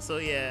 So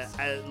yeah.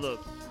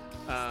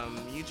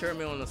 You turned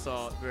me on the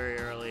Salt very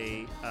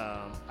early.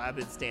 I've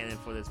been standing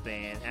for this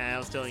band, and I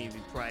was telling you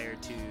prior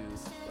to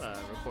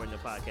recording the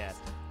podcast,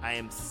 I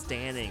am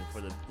standing for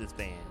this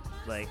band.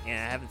 And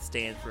I haven't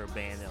stand for a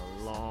band in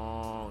a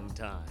long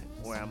time.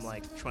 Where I'm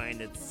trying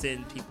to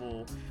send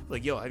people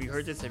yo, have you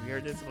heard this? Have you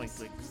heard this? I'm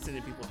like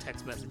sending people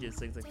text messages,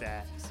 things like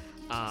that.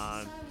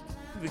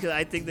 Because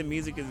I think the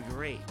music is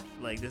great.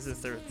 This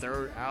is their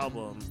third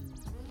album,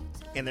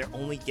 and they're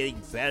only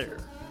getting better.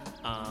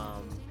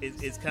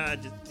 It's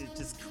kind of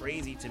just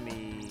crazy to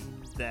me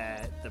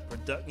that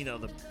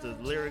the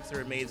lyrics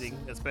are amazing,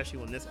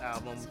 especially on this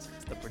album.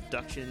 The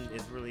production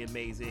is really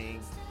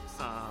amazing.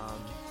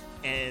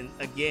 And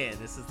again,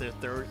 this is their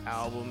third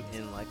album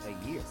in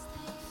a year.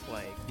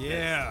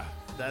 Yeah,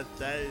 that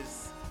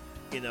is,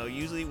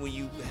 usually when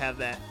you have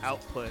that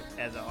output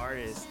as an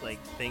artist,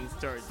 things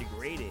start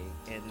degrading,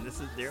 and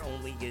they're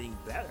only getting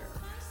better,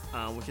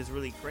 which is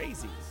really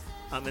crazy.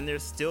 And they're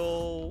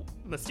still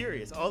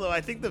mysterious, although I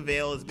think the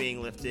veil is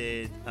being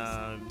lifted.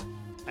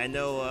 I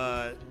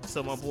know,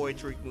 so my boy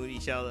Tariq Moody,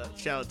 shout out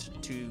to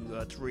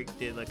Tariq,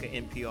 did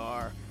an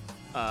NPR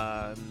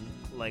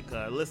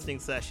listening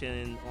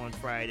session on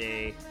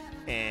Friday,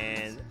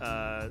 and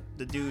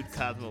the dude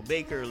Cosmo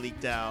Baker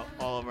leaked out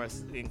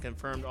and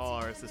confirmed all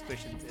our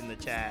suspicions in the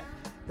chat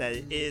that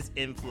it is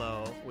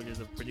Inflow, which is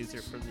a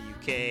producer from the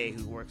UK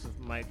who works with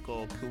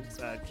Michael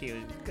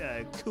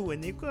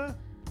Kiwanuka.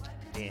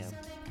 Damn,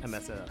 I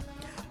messed it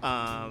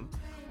up.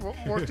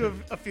 Worked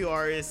with a few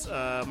artists,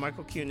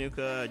 Michael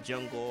Kiwanuka,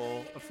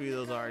 Jungle, a few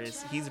of those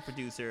artists. He's a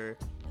producer.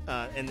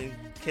 and then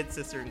Kid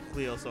Sister and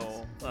Cleo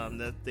Soul,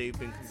 that they've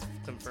been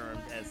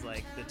confirmed as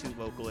like the two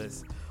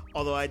vocalists.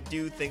 Although I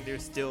do think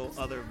there's still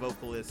other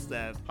vocalists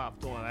that have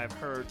popped on. I've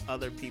heard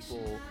other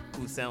people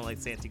who sound like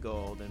Santi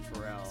Gold and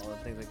Pharrell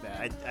and things like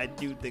that. I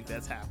do think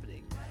that's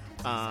happening.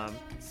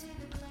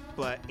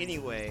 But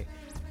anyway,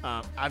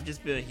 I've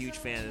just been a huge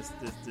fan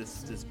of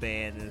this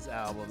band and this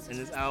album. And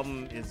this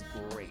album is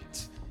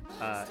great.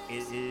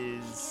 It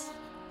is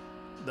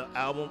the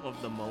album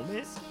of the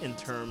moment in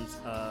terms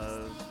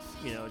of,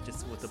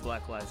 just with the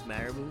Black Lives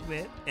Matter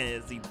movement, and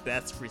it's the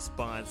best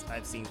response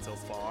I've seen so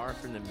far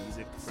from the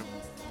music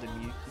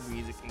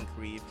and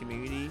creative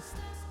community,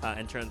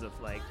 in terms of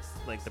like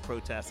the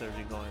protests that have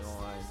been going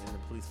on and the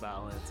police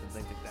violence and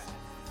things like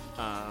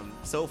that.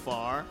 So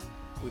far,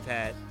 we've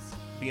had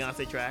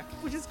Beyonce track,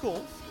 which is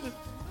cool with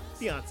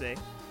Beyonce.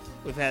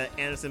 We've had an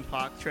Anderson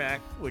 .Paak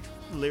track, which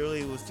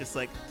literally was just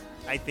like,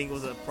 I think it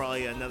was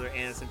probably another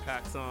Anderson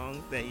 .Paak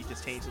song that he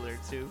just changed the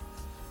lyrics to.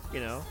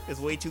 It's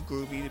way too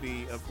groovy to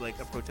be like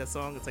a protest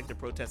song. It's like the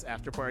protest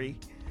after party.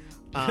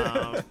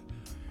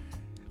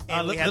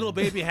 Little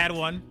Baby had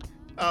one.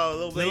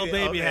 Oh, Little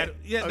Baby had.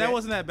 Yeah, okay. That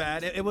wasn't that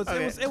bad. It was.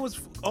 Okay. It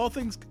was all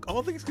things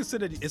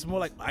considered. It's more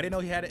like I didn't know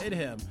he had it in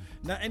him.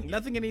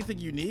 Nothing anything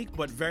unique,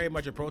 but very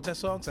much a protest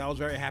song. So I was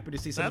very happy to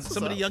see some of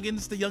the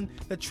youngins,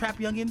 the trap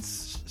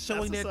youngins,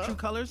 showing their true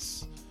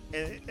colors.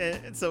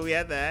 And so we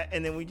had that,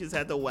 and then we just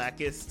had the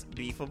wackest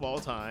beef of all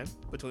time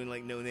between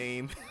like No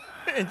Name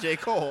and J.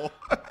 Cole.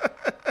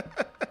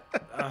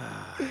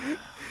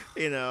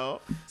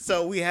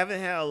 So we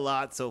haven't had a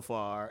lot so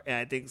far, and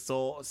I think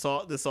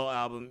the Soul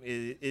album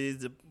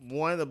is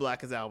one of the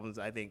blackest albums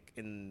I think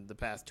in the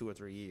past 2 or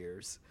 3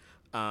 years.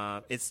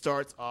 It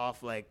starts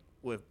off like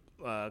with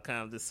kind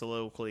of this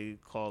soliloquy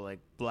called like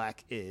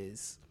Black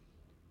Is.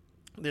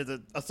 There's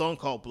a song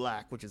called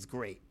Black, which is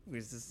great.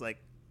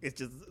 It's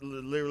just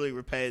literally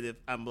repetitive.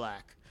 I'm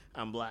black.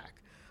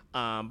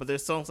 But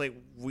there's songs like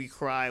We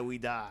Cry, We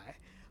Die,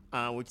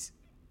 which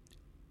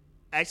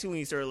actually when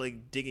you start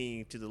like digging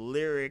into the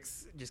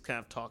lyrics, just kind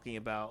of talking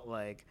about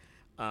like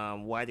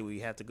why do we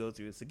have to go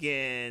through this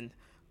again?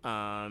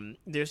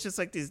 There's just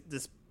like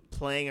this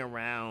playing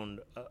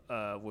around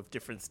with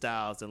different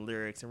styles and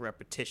lyrics and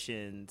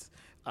repetitions,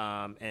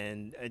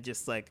 and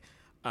just like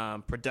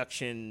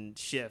production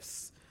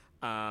shifts,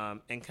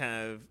 and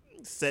kind of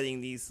setting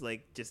these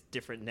like just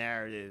different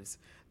narratives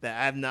that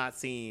I've not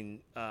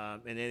seen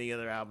in any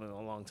other album in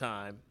a long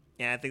time.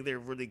 And I think they're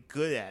really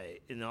good at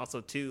it. And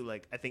also too,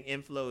 like I think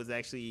Inflow is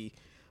actually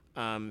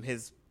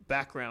his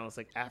background is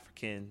like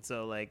African,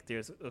 so like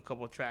there's a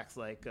couple of tracks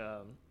like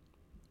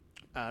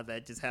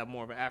that just have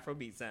more of an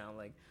Afrobeat sound,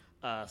 like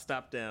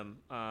Stop Them,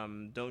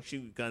 Don't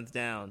Shoot Guns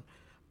Down,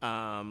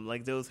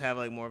 like those have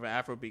like more of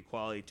an Afrobeat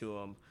quality to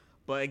them.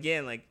 But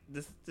again, like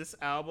this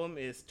album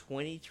is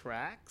 20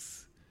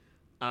 tracks,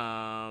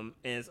 and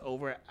it's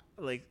over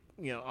like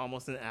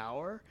almost an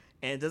hour,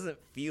 and it doesn't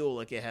feel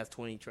like it has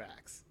 20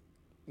 tracks.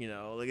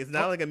 Like it's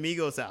not like a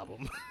Migos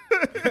album.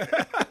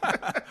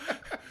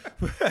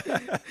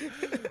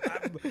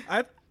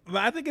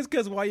 I think it's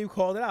because why you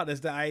called it out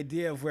is the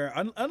idea of where,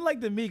 unlike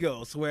the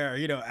Migos, where,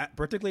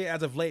 particularly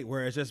as of late,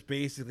 where it's just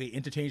basically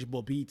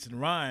interchangeable beats and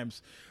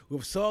rhymes,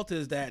 with Salt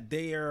is that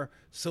they are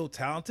so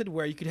talented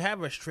where you could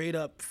have a straight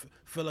up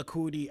Fela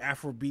Kuti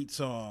Afrobeat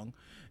song,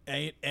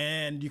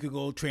 and you could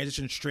go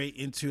transition straight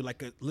into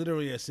like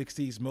literally a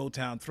 60s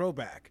Motown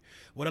throwback.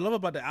 What I love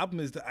about the album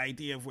is the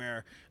idea of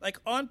where, like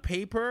on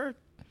paper,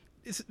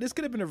 this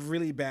could have been a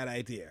really bad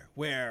idea.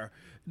 Where,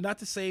 not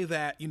to say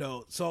that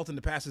Salt in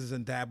the past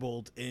hasn't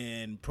dabbled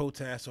in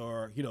protest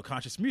or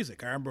conscious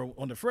music. I remember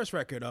on the first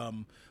record,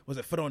 was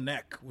it Foot on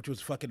Neck, which was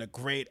fucking a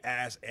great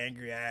ass,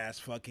 angry ass,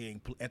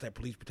 fucking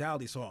anti-police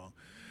brutality song.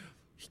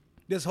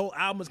 This whole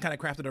album is kind of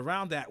crafted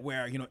around that,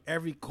 where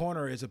every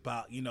corner is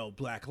about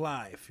black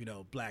life,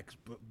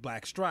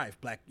 black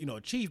strife, black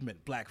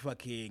achievement, black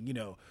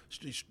fucking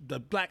the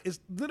black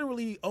is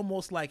literally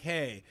almost like,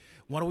 hey,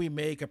 why don't we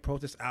make a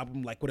protest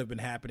album like would have been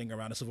happening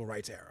around the civil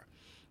rights era,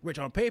 which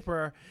on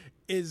paper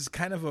is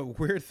kind of a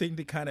weird thing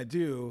to kind of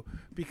do,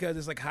 because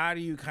it's like, how do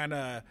you kind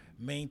of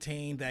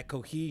maintain that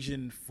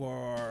cohesion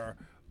for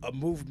a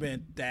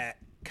movement that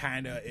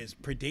kind of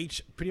predates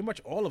pretty much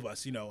all of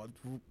us,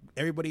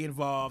 everybody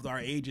involved,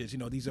 our ages,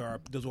 those are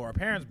our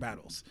parents'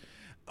 battles.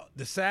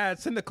 The sad,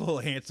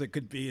 cynical answer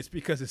could be it's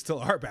because it's still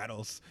our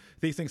battles.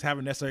 These things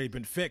haven't necessarily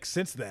been fixed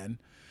since then.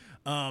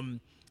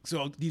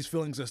 So these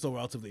feelings are still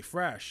relatively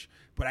fresh.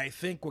 But I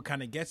think what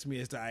kind of gets me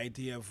is the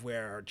idea of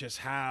where just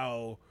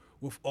how,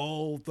 with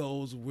all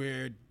those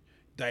weird,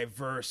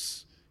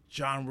 diverse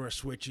genre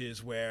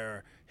switches,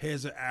 where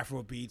here's an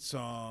Afrobeat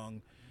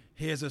song,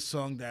 here's a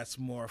song that's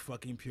more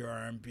fucking pure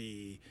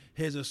R&B,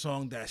 here's a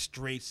song that's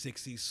straight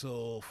 60s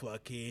soul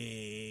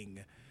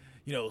fucking,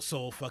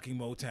 soul fucking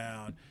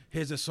Motown.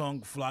 Here's a song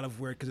with a lot of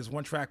weird, because there's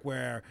one track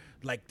where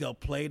like they'll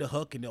play the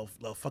hook and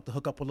they'll fuck the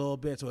hook up a little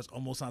bit, so it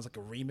almost sounds like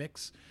a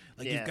remix.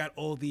 Like You've got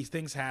all these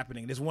things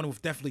happening. There's one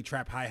with definitely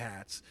trap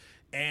hi-hats,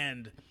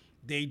 and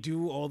they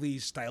do all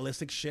these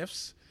stylistic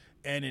shifts,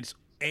 and it's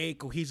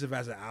cohesive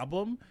as an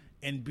album,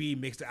 and B,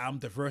 makes the album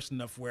diverse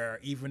enough where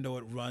even though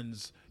it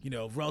runs,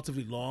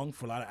 relatively long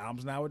for a lot of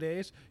albums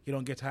nowadays, you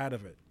don't get tired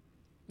of it.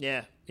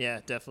 Yeah,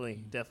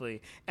 definitely.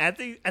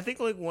 And I think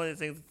like one of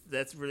the things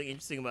that's really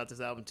interesting about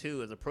this album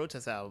too, is a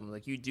protest album.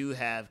 Like you do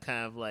have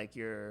kind of like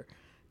your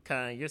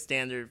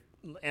standard,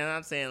 and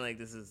I'm saying like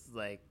this is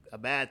like a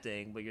bad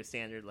thing, but your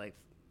standard like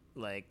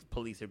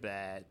police are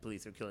bad,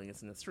 police are killing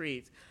us in the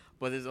streets.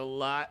 But there's a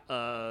lot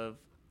of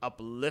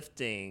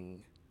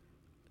uplifting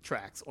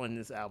tracks on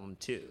this album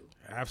too.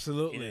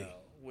 Absolutely.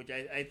 Which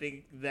I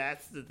think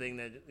that's the thing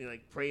that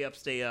like Pray Up,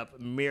 Stay Up,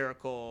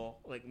 Miracle,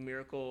 like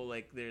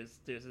there's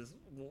this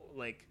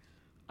like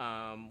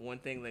one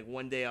thing like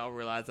One Day I'll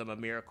Realize I'm a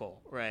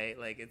Miracle, right?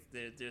 Like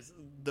there's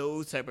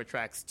those type of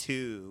tracks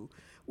too,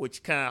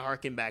 which kind of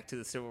harken back to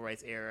the civil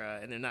rights era,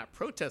 and they're not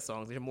protest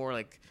songs. They're more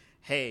like,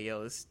 hey,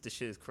 yo, this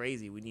shit is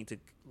crazy. We need to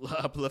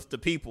uplift the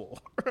people,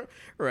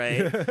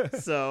 right?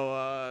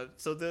 So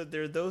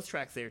there are those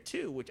tracks there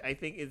too, which I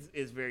think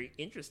is very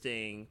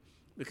interesting,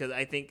 because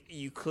I think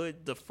you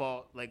could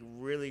default like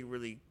really,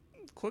 really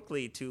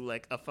quickly to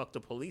like a "fuck the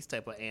police"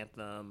 type of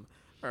anthem,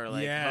 or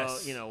like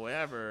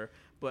whatever.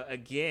 But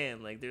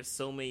again, like there's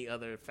so many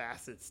other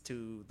facets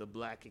to the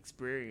Black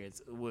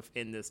experience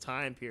within this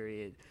time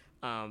period.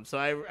 So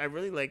I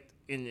really liked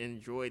and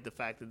enjoyed the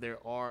fact that there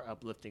are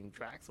uplifting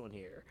tracks on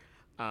here.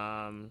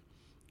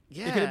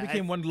 It could have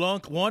became one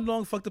long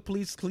 "fuck the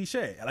police"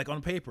 cliche, like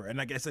on paper. And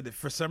like I said,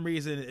 for some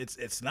reason,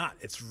 it's not.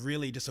 It's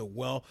really just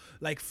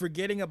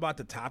forgetting about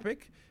the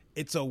topic.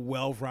 It's a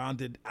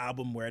well-rounded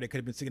album where they could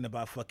have been singing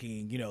about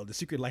fucking, the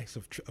secret lives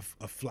of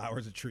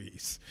flowers and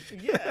trees.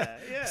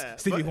 Yeah.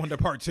 Stevie Wonder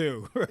Part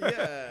 2.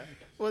 Yeah.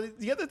 Well,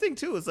 the other thing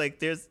too is like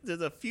there's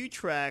a few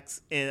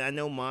tracks, and I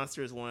know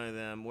Monster is one of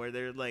them, where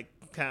they're like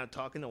kind of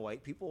talking to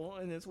white people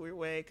in this weird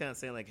way, kind of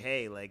saying like,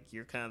 hey, like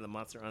you're kind of the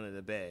monster under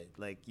the bed,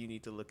 like you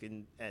need to look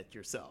at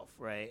yourself,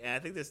 right? And I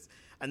think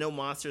I know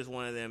Monster is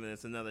one of them, and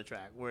it's another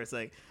track where it's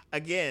like,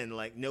 again,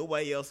 like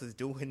nobody else is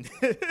doing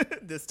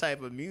this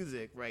type of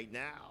music right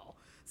now,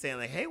 saying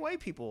like, hey, white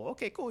people,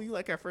 okay, cool, you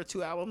like our first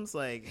two albums,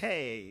 like,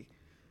 hey,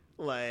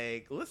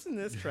 like listen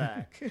to this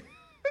track.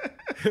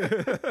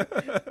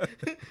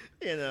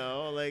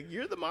 Like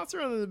you're the monster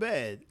under the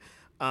bed.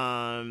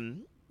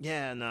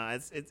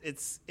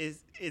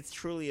 It's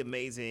truly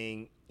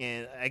amazing.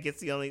 And I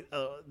guess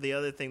the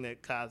other thing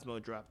that Cosmo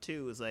dropped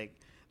too is like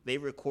they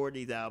record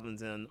these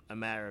albums in a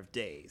matter of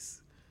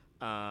days.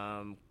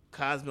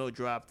 Cosmo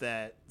dropped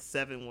that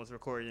 7 was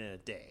recorded in a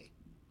day,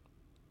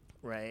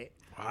 right?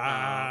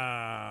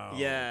 Wow.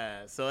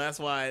 Yeah, so that's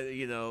why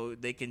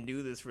they can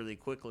do this really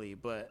quickly,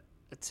 but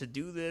to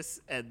do this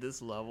at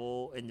this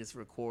level and just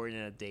record in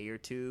a day or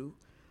two,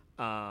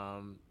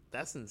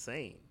 that's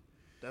insane.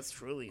 That's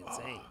truly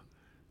insane.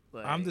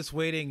 Like, I'm just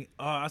waiting.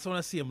 I just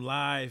want to see him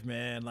live,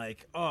 man.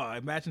 Like,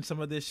 imagine some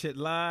of this shit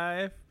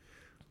live.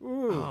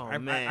 Ooh,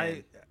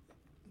 man.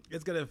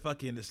 It's gonna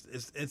fucking.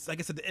 It's like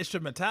I said, the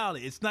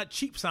instrumentality. It's not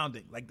cheap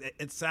sounding. Like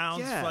it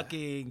sounds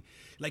fucking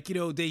like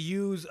they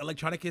use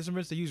electronic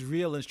instruments. They use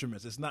real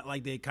instruments. It's not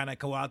like they kind of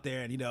go out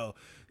there and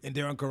and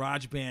they're on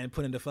GarageBand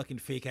put in the fucking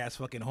fake ass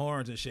fucking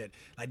horns and shit.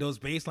 Like those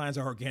bass lines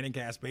are organic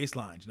ass bass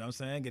lines. You know what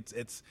I'm saying?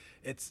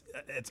 It's.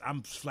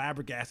 I'm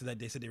flabbergasted that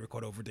they said they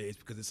record over days,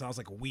 because it sounds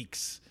like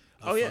weeks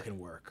of fucking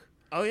work.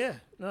 Oh yeah,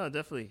 no,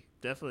 definitely.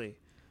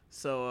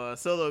 So,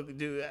 Solo,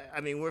 dude,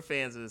 I mean, we're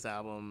fans of this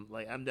album.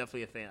 Like, I'm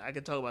definitely a fan. I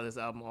could talk about this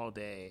album all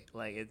day.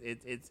 Like,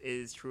 it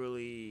is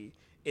truly,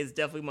 it's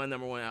definitely my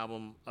number one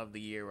album of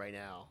the year right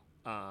now.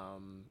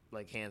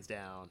 Like, hands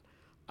down.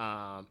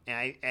 And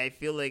I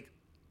feel like,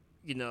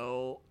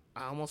 I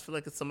almost feel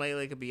like it's somebody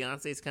like a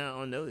Beyonce's kind of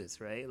on notice,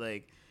 right?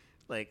 Like,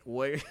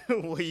 what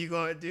are you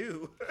gonna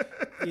do?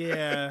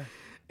 Yeah.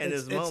 In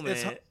this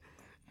moment,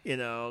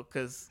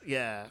 because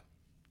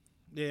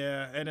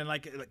Yeah, and then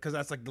because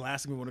that's like the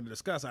last thing we wanted to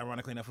discuss,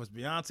 ironically enough, was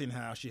Beyonce and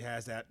how she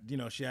has that,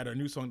 she had her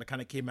new song that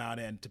kind of came out,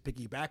 and to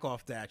piggyback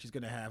off that, she's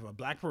going to have a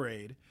Black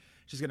Parade.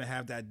 She's going to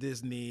have that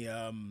Disney,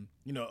 a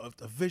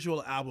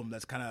visual album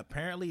that's kind of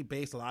apparently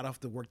based a lot off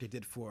the work they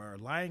did for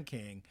Lion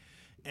King.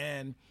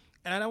 And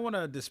I don't want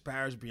to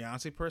disparage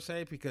Beyonce per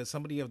se, because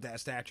somebody of that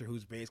stature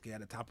who's basically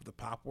at the top of the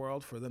pop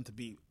world, for them to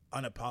be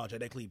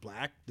unapologetically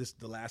Black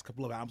the last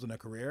couple of albums in her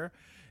career,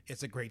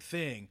 it's a great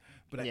thing.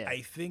 But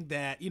I think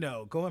that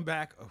going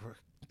back,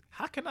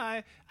 how can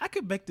I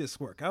could make this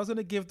work. I was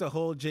gonna give the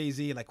whole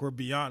Jay-Z, like,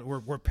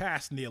 we're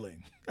past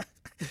kneeling.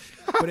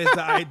 But it's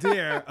the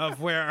idea of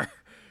where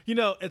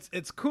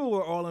it's cool,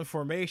 we're all in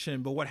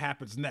formation, but what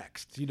happens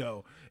next?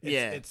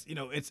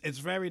 It's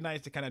very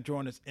nice to kind of draw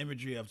on this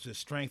imagery of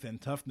just strength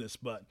and toughness.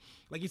 But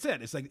like you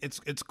said, it's like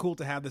it's cool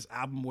to have this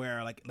album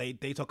where like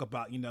they talk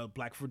about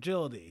Black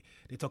fragility.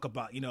 They talk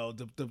about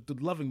the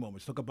loving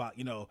moments. Talk about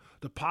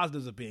the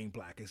positives of being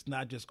Black. It's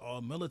not just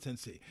all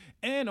militancy,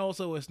 and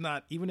also it's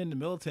not even in the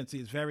militancy.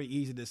 It's very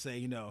easy to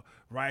say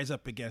rise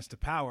up against the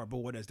power, but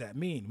what does that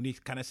mean? When you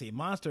kind of say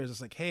monsters,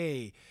 it's like,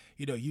 hey,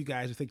 you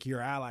guys who think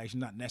you're allies,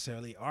 you're not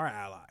necessarily our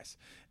allies.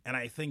 And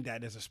I think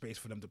that there's a space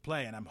for them to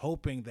play. And I'm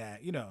hoping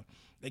that,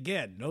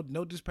 again,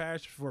 no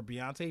disparage for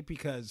Beyonce,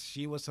 because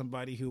she was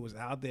somebody who was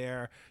out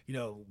there,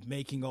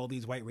 making all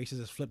these white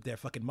racists flip their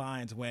fucking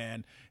minds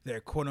when their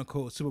quote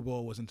unquote Super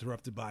Bowl was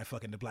interrupted by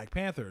fucking the Black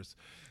Panthers.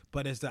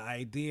 But it's the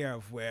idea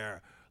of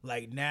where,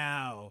 like,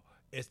 now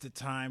it's the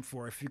time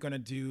for, if you're going to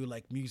do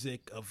like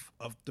music of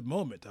the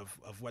moment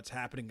of what's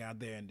happening out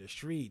there in the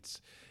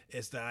streets,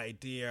 it's the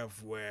idea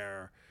of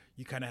where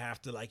you kind of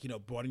have to, like,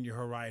 broaden your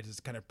horizons,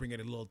 kind of bring it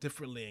a little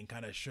differently and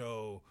kind of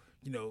show,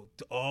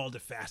 all the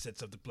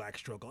facets of the Black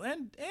struggle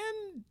and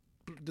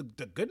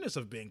the goodness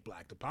of being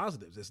Black, the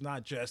positives. It's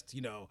not just,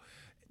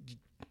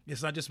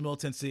 it's not just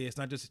militancy. It's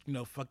not just,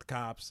 fuck the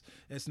cops.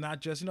 It's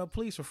not just,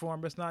 police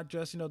reform. It's not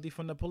just,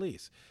 defund the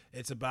police.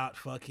 It's about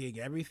fucking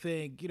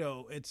everything.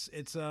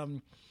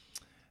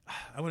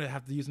 I'm going to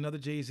have to use another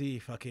Jay-Z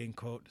fucking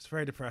quote. It's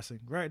very depressing,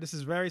 right? This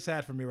is very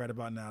sad for me right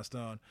about now,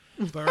 Stone.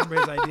 But I remember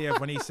his idea of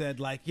when he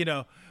said, like,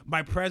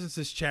 my presence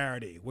is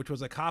charity, which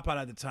was a cop-out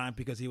at the time,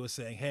 because he was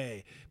saying,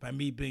 hey, by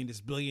me being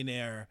this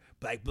billionaire,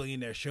 Black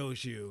billionaire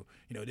shows you,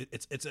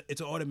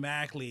 it's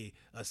automatically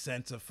a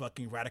sense of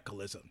fucking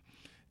radicalism.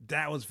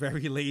 That was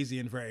very lazy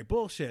and very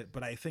bullshit,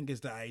 but I think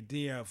it's the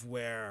idea of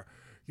where,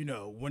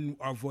 when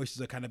our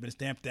voices are kind of been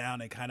stamped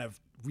down and kind of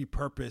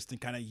repurposed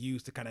and kind of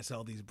used to kind of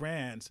sell these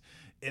brands,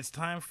 it's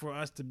time for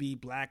us to be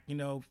Black,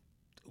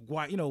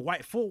 white,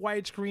 full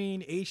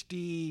widescreen,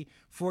 HD,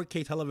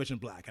 4K television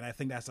Black. And I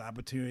think that's the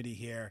opportunity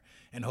here.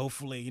 And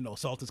hopefully,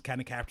 Salta's kind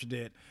of captured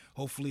it.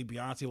 Hopefully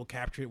Beyonce will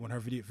capture it when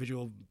her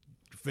visual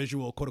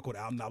quote unquote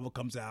album novel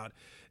comes out.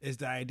 Is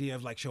the idea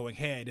of like showing,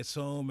 hey, there's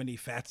so many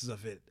facets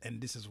of it,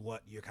 and this is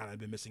what you're kind of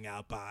been missing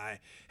out by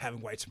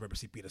having white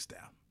supremacy beat us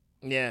down.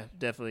 Yeah,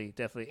 definitely.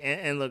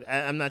 And look,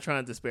 I'm not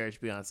trying to disparage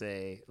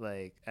Beyonce.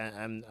 Like,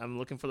 I'm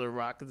looking for the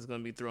rock that's going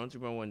to be thrown through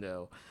my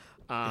window,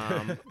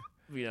 from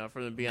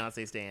the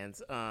Beyonce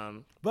stands.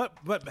 But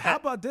how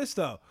about this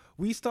though?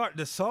 We start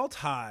the Salt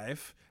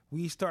Hive.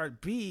 We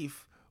start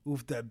beef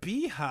with the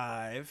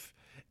Beehive,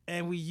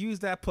 and we use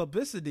that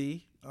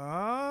publicity.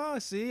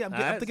 See,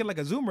 I'm thinking like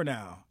a Zoomer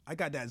now. I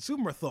got that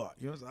Zoomer thought.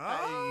 You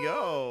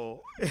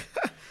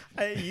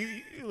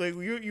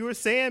were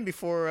saying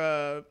before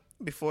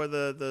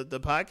the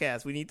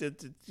podcast, we need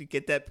to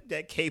get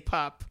that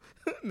K-pop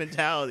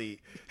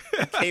mentality,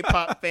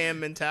 K-pop fan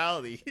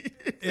mentality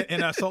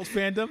in our Salt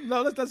fandom.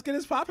 No, let's get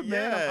this popping,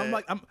 man.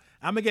 I'm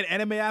gonna get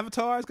anime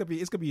avatars.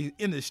 It's gonna be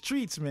in the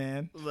streets,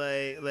 man.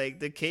 Like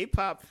the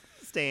K-pop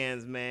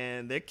stands,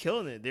 man. They're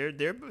killing it.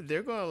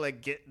 They're gonna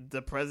like get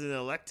the president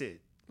elected.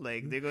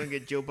 Like, they're gonna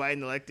get Joe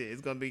Biden elected.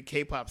 It's gonna be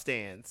K-pop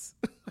stands.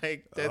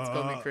 Like, that's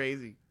gonna be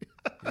crazy.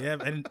 Yeah,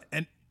 and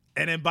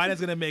then Biden's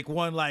going to make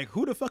one like,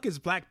 who the fuck is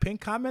Blackpink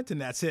comment?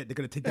 And that's it. They're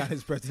going to take down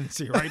his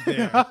presidency right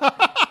there.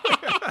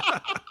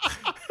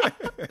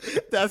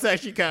 That's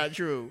actually kind of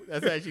true.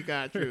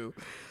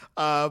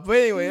 But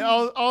anyway,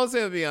 I'll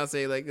say with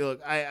Beyonce, like,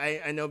 look,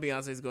 I know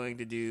Beyonce is going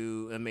to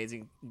do an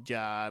amazing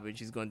job and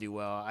she's going to do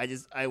well. I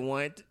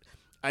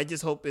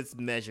just hope it's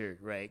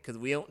measured, right? Because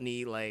we don't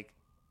need, like,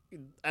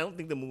 I don't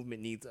think the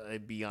movement needs a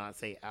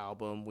Beyonce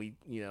album. We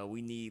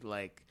need,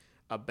 like,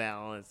 a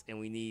balance, and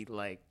we need,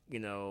 like,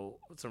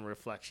 some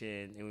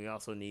reflection, and we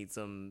also need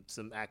some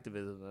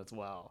activism as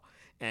well.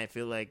 And I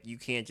feel like you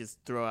can't just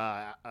throw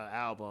out an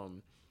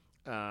album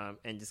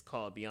and just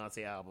call it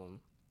Beyonce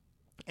album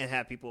and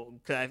have people,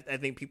 because I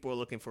think people are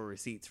looking for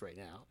receipts right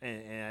now,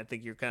 and I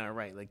think you're kind of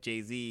right. Like,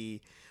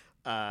 Jay-Z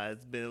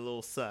has been a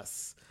little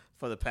sus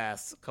for the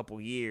past couple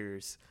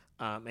years,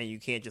 and you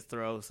can't just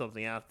throw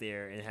something out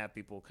there and have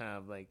people kind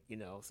of like,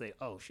 say,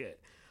 oh shit.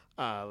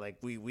 Like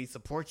we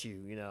support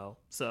you,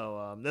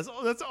 So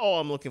that's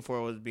all I'm looking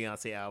for with the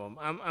Beyonce album.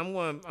 I'm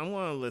going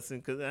to listen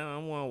because I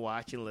want to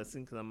watch and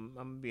listen because I'm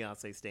a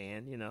Beyonce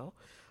stan,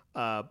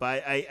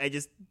 But I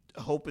just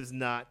hope it's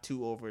not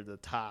too over the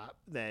top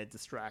that it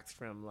distracts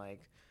from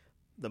like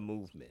the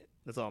movement.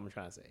 That's all I'm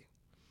trying to say.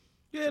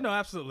 Yeah, no,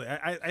 absolutely.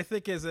 I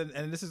think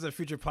and this is a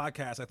future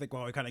podcast. I think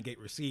while we kind of get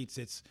receipts,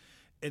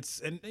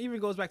 and it even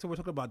goes back to what we're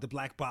talking about, the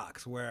black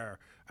box, where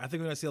I think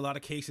we're going to see a lot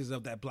of cases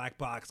of that black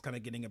box kind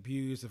of getting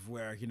abused, of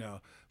where,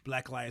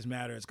 Black Lives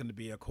Matter is going to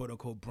be a quote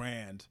unquote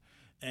brand.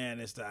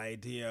 And it's the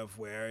idea of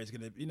where it's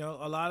going to,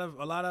 a lot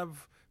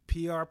of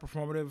PR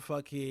performative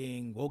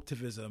fucking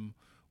woketivism,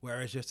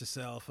 where it's just to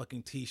sell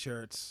fucking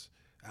t-shirts,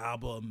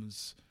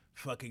 albums,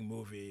 fucking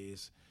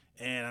movies.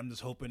 And I'm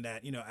just hoping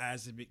that,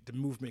 as the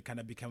movement kind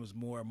of becomes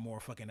more and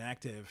more fucking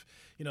active,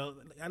 you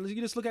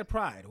just look at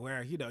Pride,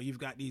 where, you've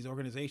got these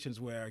organizations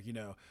where,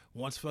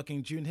 once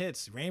fucking June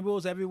hits,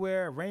 rainbows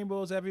everywhere,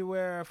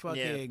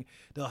 fucking,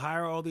 they'll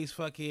hire all these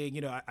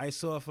fucking, I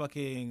saw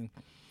fucking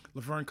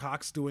Laverne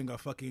Cox doing a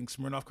fucking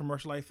Smirnoff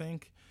commercial, I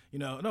think.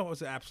 No, it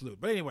was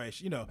Absolute. But anyway,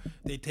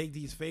 they take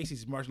these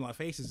faces, these marginalized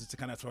faces, to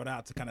kind of throw it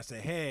out to kind of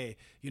say, hey,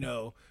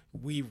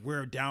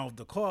 we're down with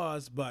the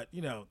cause, but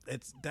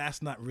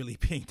that's not really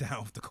being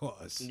down with the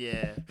cause.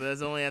 Yeah, but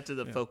that's only after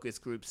the focus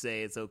groups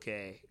say it's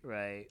okay,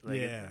 right?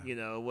 Like,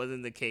 it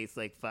wasn't the case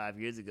like 5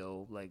 years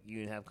ago. Like, you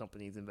didn't have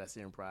companies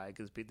investing in Pride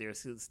because they're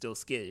still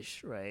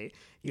skittish, right?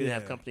 You didn't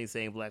have companies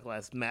saying Black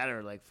Lives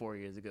Matter like 4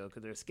 years ago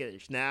because they're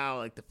skittish. Now,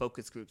 like, the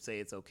focus groups say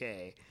it's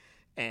okay.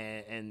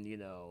 And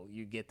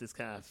you get this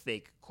kind of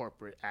fake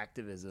corporate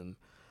activism.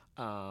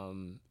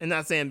 And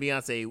not saying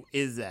Beyonce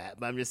is that,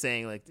 but I'm just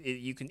saying, like,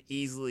 you can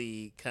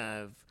easily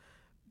kind of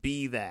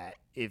be that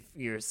if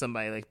you're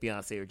somebody like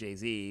Beyonce or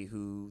Jay-Z,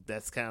 who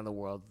that's kind of the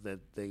world that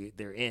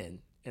they're in.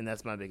 And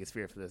that's my biggest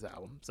fear for this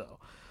album. So,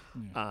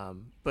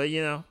 but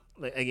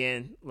like,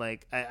 again,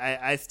 like,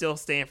 I still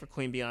stand for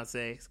Queen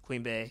Beyonce,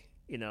 Queen Bey.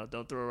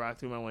 Don't throw a rock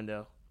through my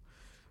window.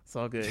 It's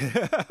all good.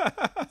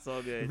 It's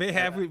all good. We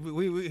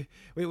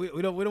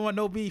don't want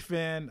no beef,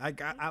 man.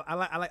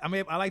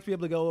 I like to be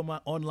able to go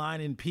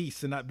online in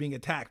peace and not being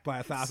attacked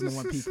by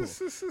 1,001 people.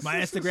 My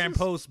Instagram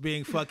posts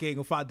being fucking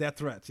without death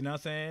threats. You know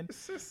what I'm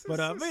saying?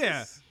 But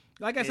yeah,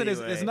 like I said,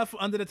 there's enough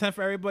under the tent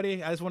for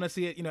everybody. I just want to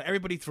see it.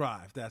 Everybody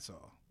thrive. That's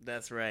all.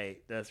 That's right.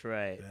 That's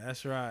right.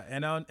 That's right.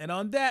 And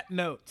on that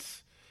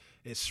note,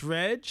 it's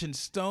Reg and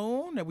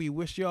Stone, and we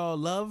wish y'all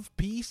love,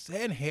 peace,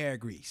 and hair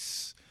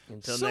grease.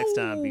 Until next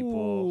time, people.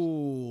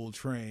 Soul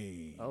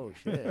Train. Oh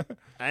shit!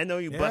 I know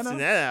you busting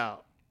that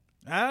out.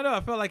 I don't know.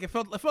 It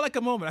felt like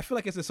a moment. I feel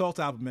like it's a Salt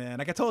album, man.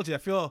 Like I told you, I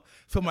feel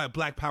my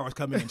Black Power's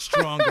coming in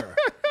stronger.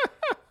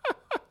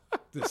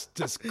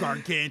 this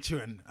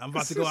gargantuan. I'm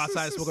about to go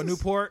outside and smoke a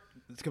Newport.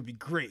 It's gonna be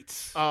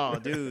great. Oh,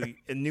 dude,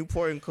 a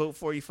Newport and Coke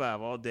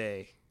 45 all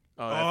day.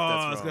 Oh,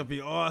 that's it's gonna be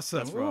awesome.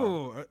 That's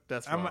wrong.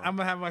 That's wrong. I'm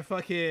gonna have my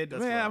fucking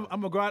man.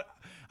 I'm gonna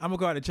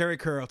go out to Jerry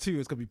Curl too.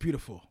 It's gonna be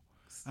beautiful.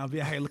 I'll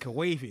be out here looking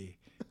wavy,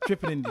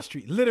 dripping in the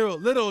street.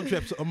 Little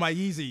drips on my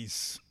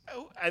Yeezys.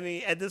 I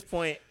mean, at this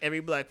point,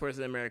 every black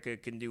person in America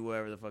can do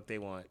whatever the fuck they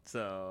want.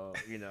 So,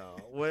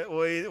 what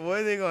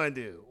are they going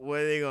to do?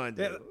 What are they going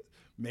to do? Yeah,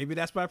 maybe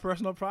that's my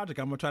personal project.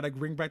 I'm going to try to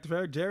bring back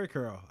the Jerry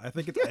Curl. I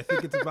think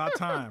it's about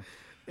time.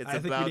 It's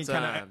about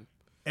time.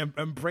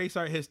 Embrace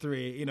our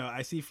history.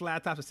 I see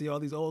flat tops. I see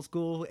all these old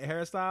school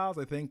hairstyles.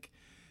 I think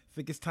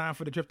it's time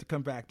for the drip to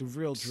come back. The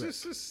real drip.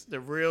 The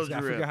real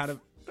drip. Figure out how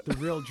to... The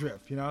real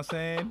drip, you know what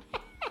I'm saying?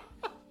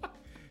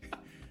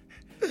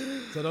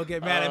 So don't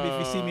get mad at me if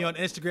you see me on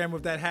Instagram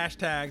with that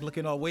hashtag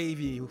looking all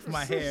wavy with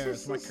my hair,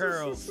 with my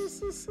curls,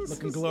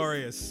 looking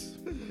glorious.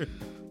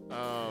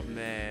 Oh,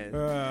 man. All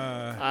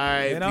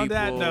right, and on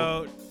that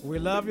note, we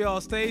love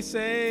y'all. Stay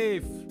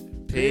safe.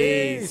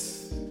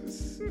 Peace.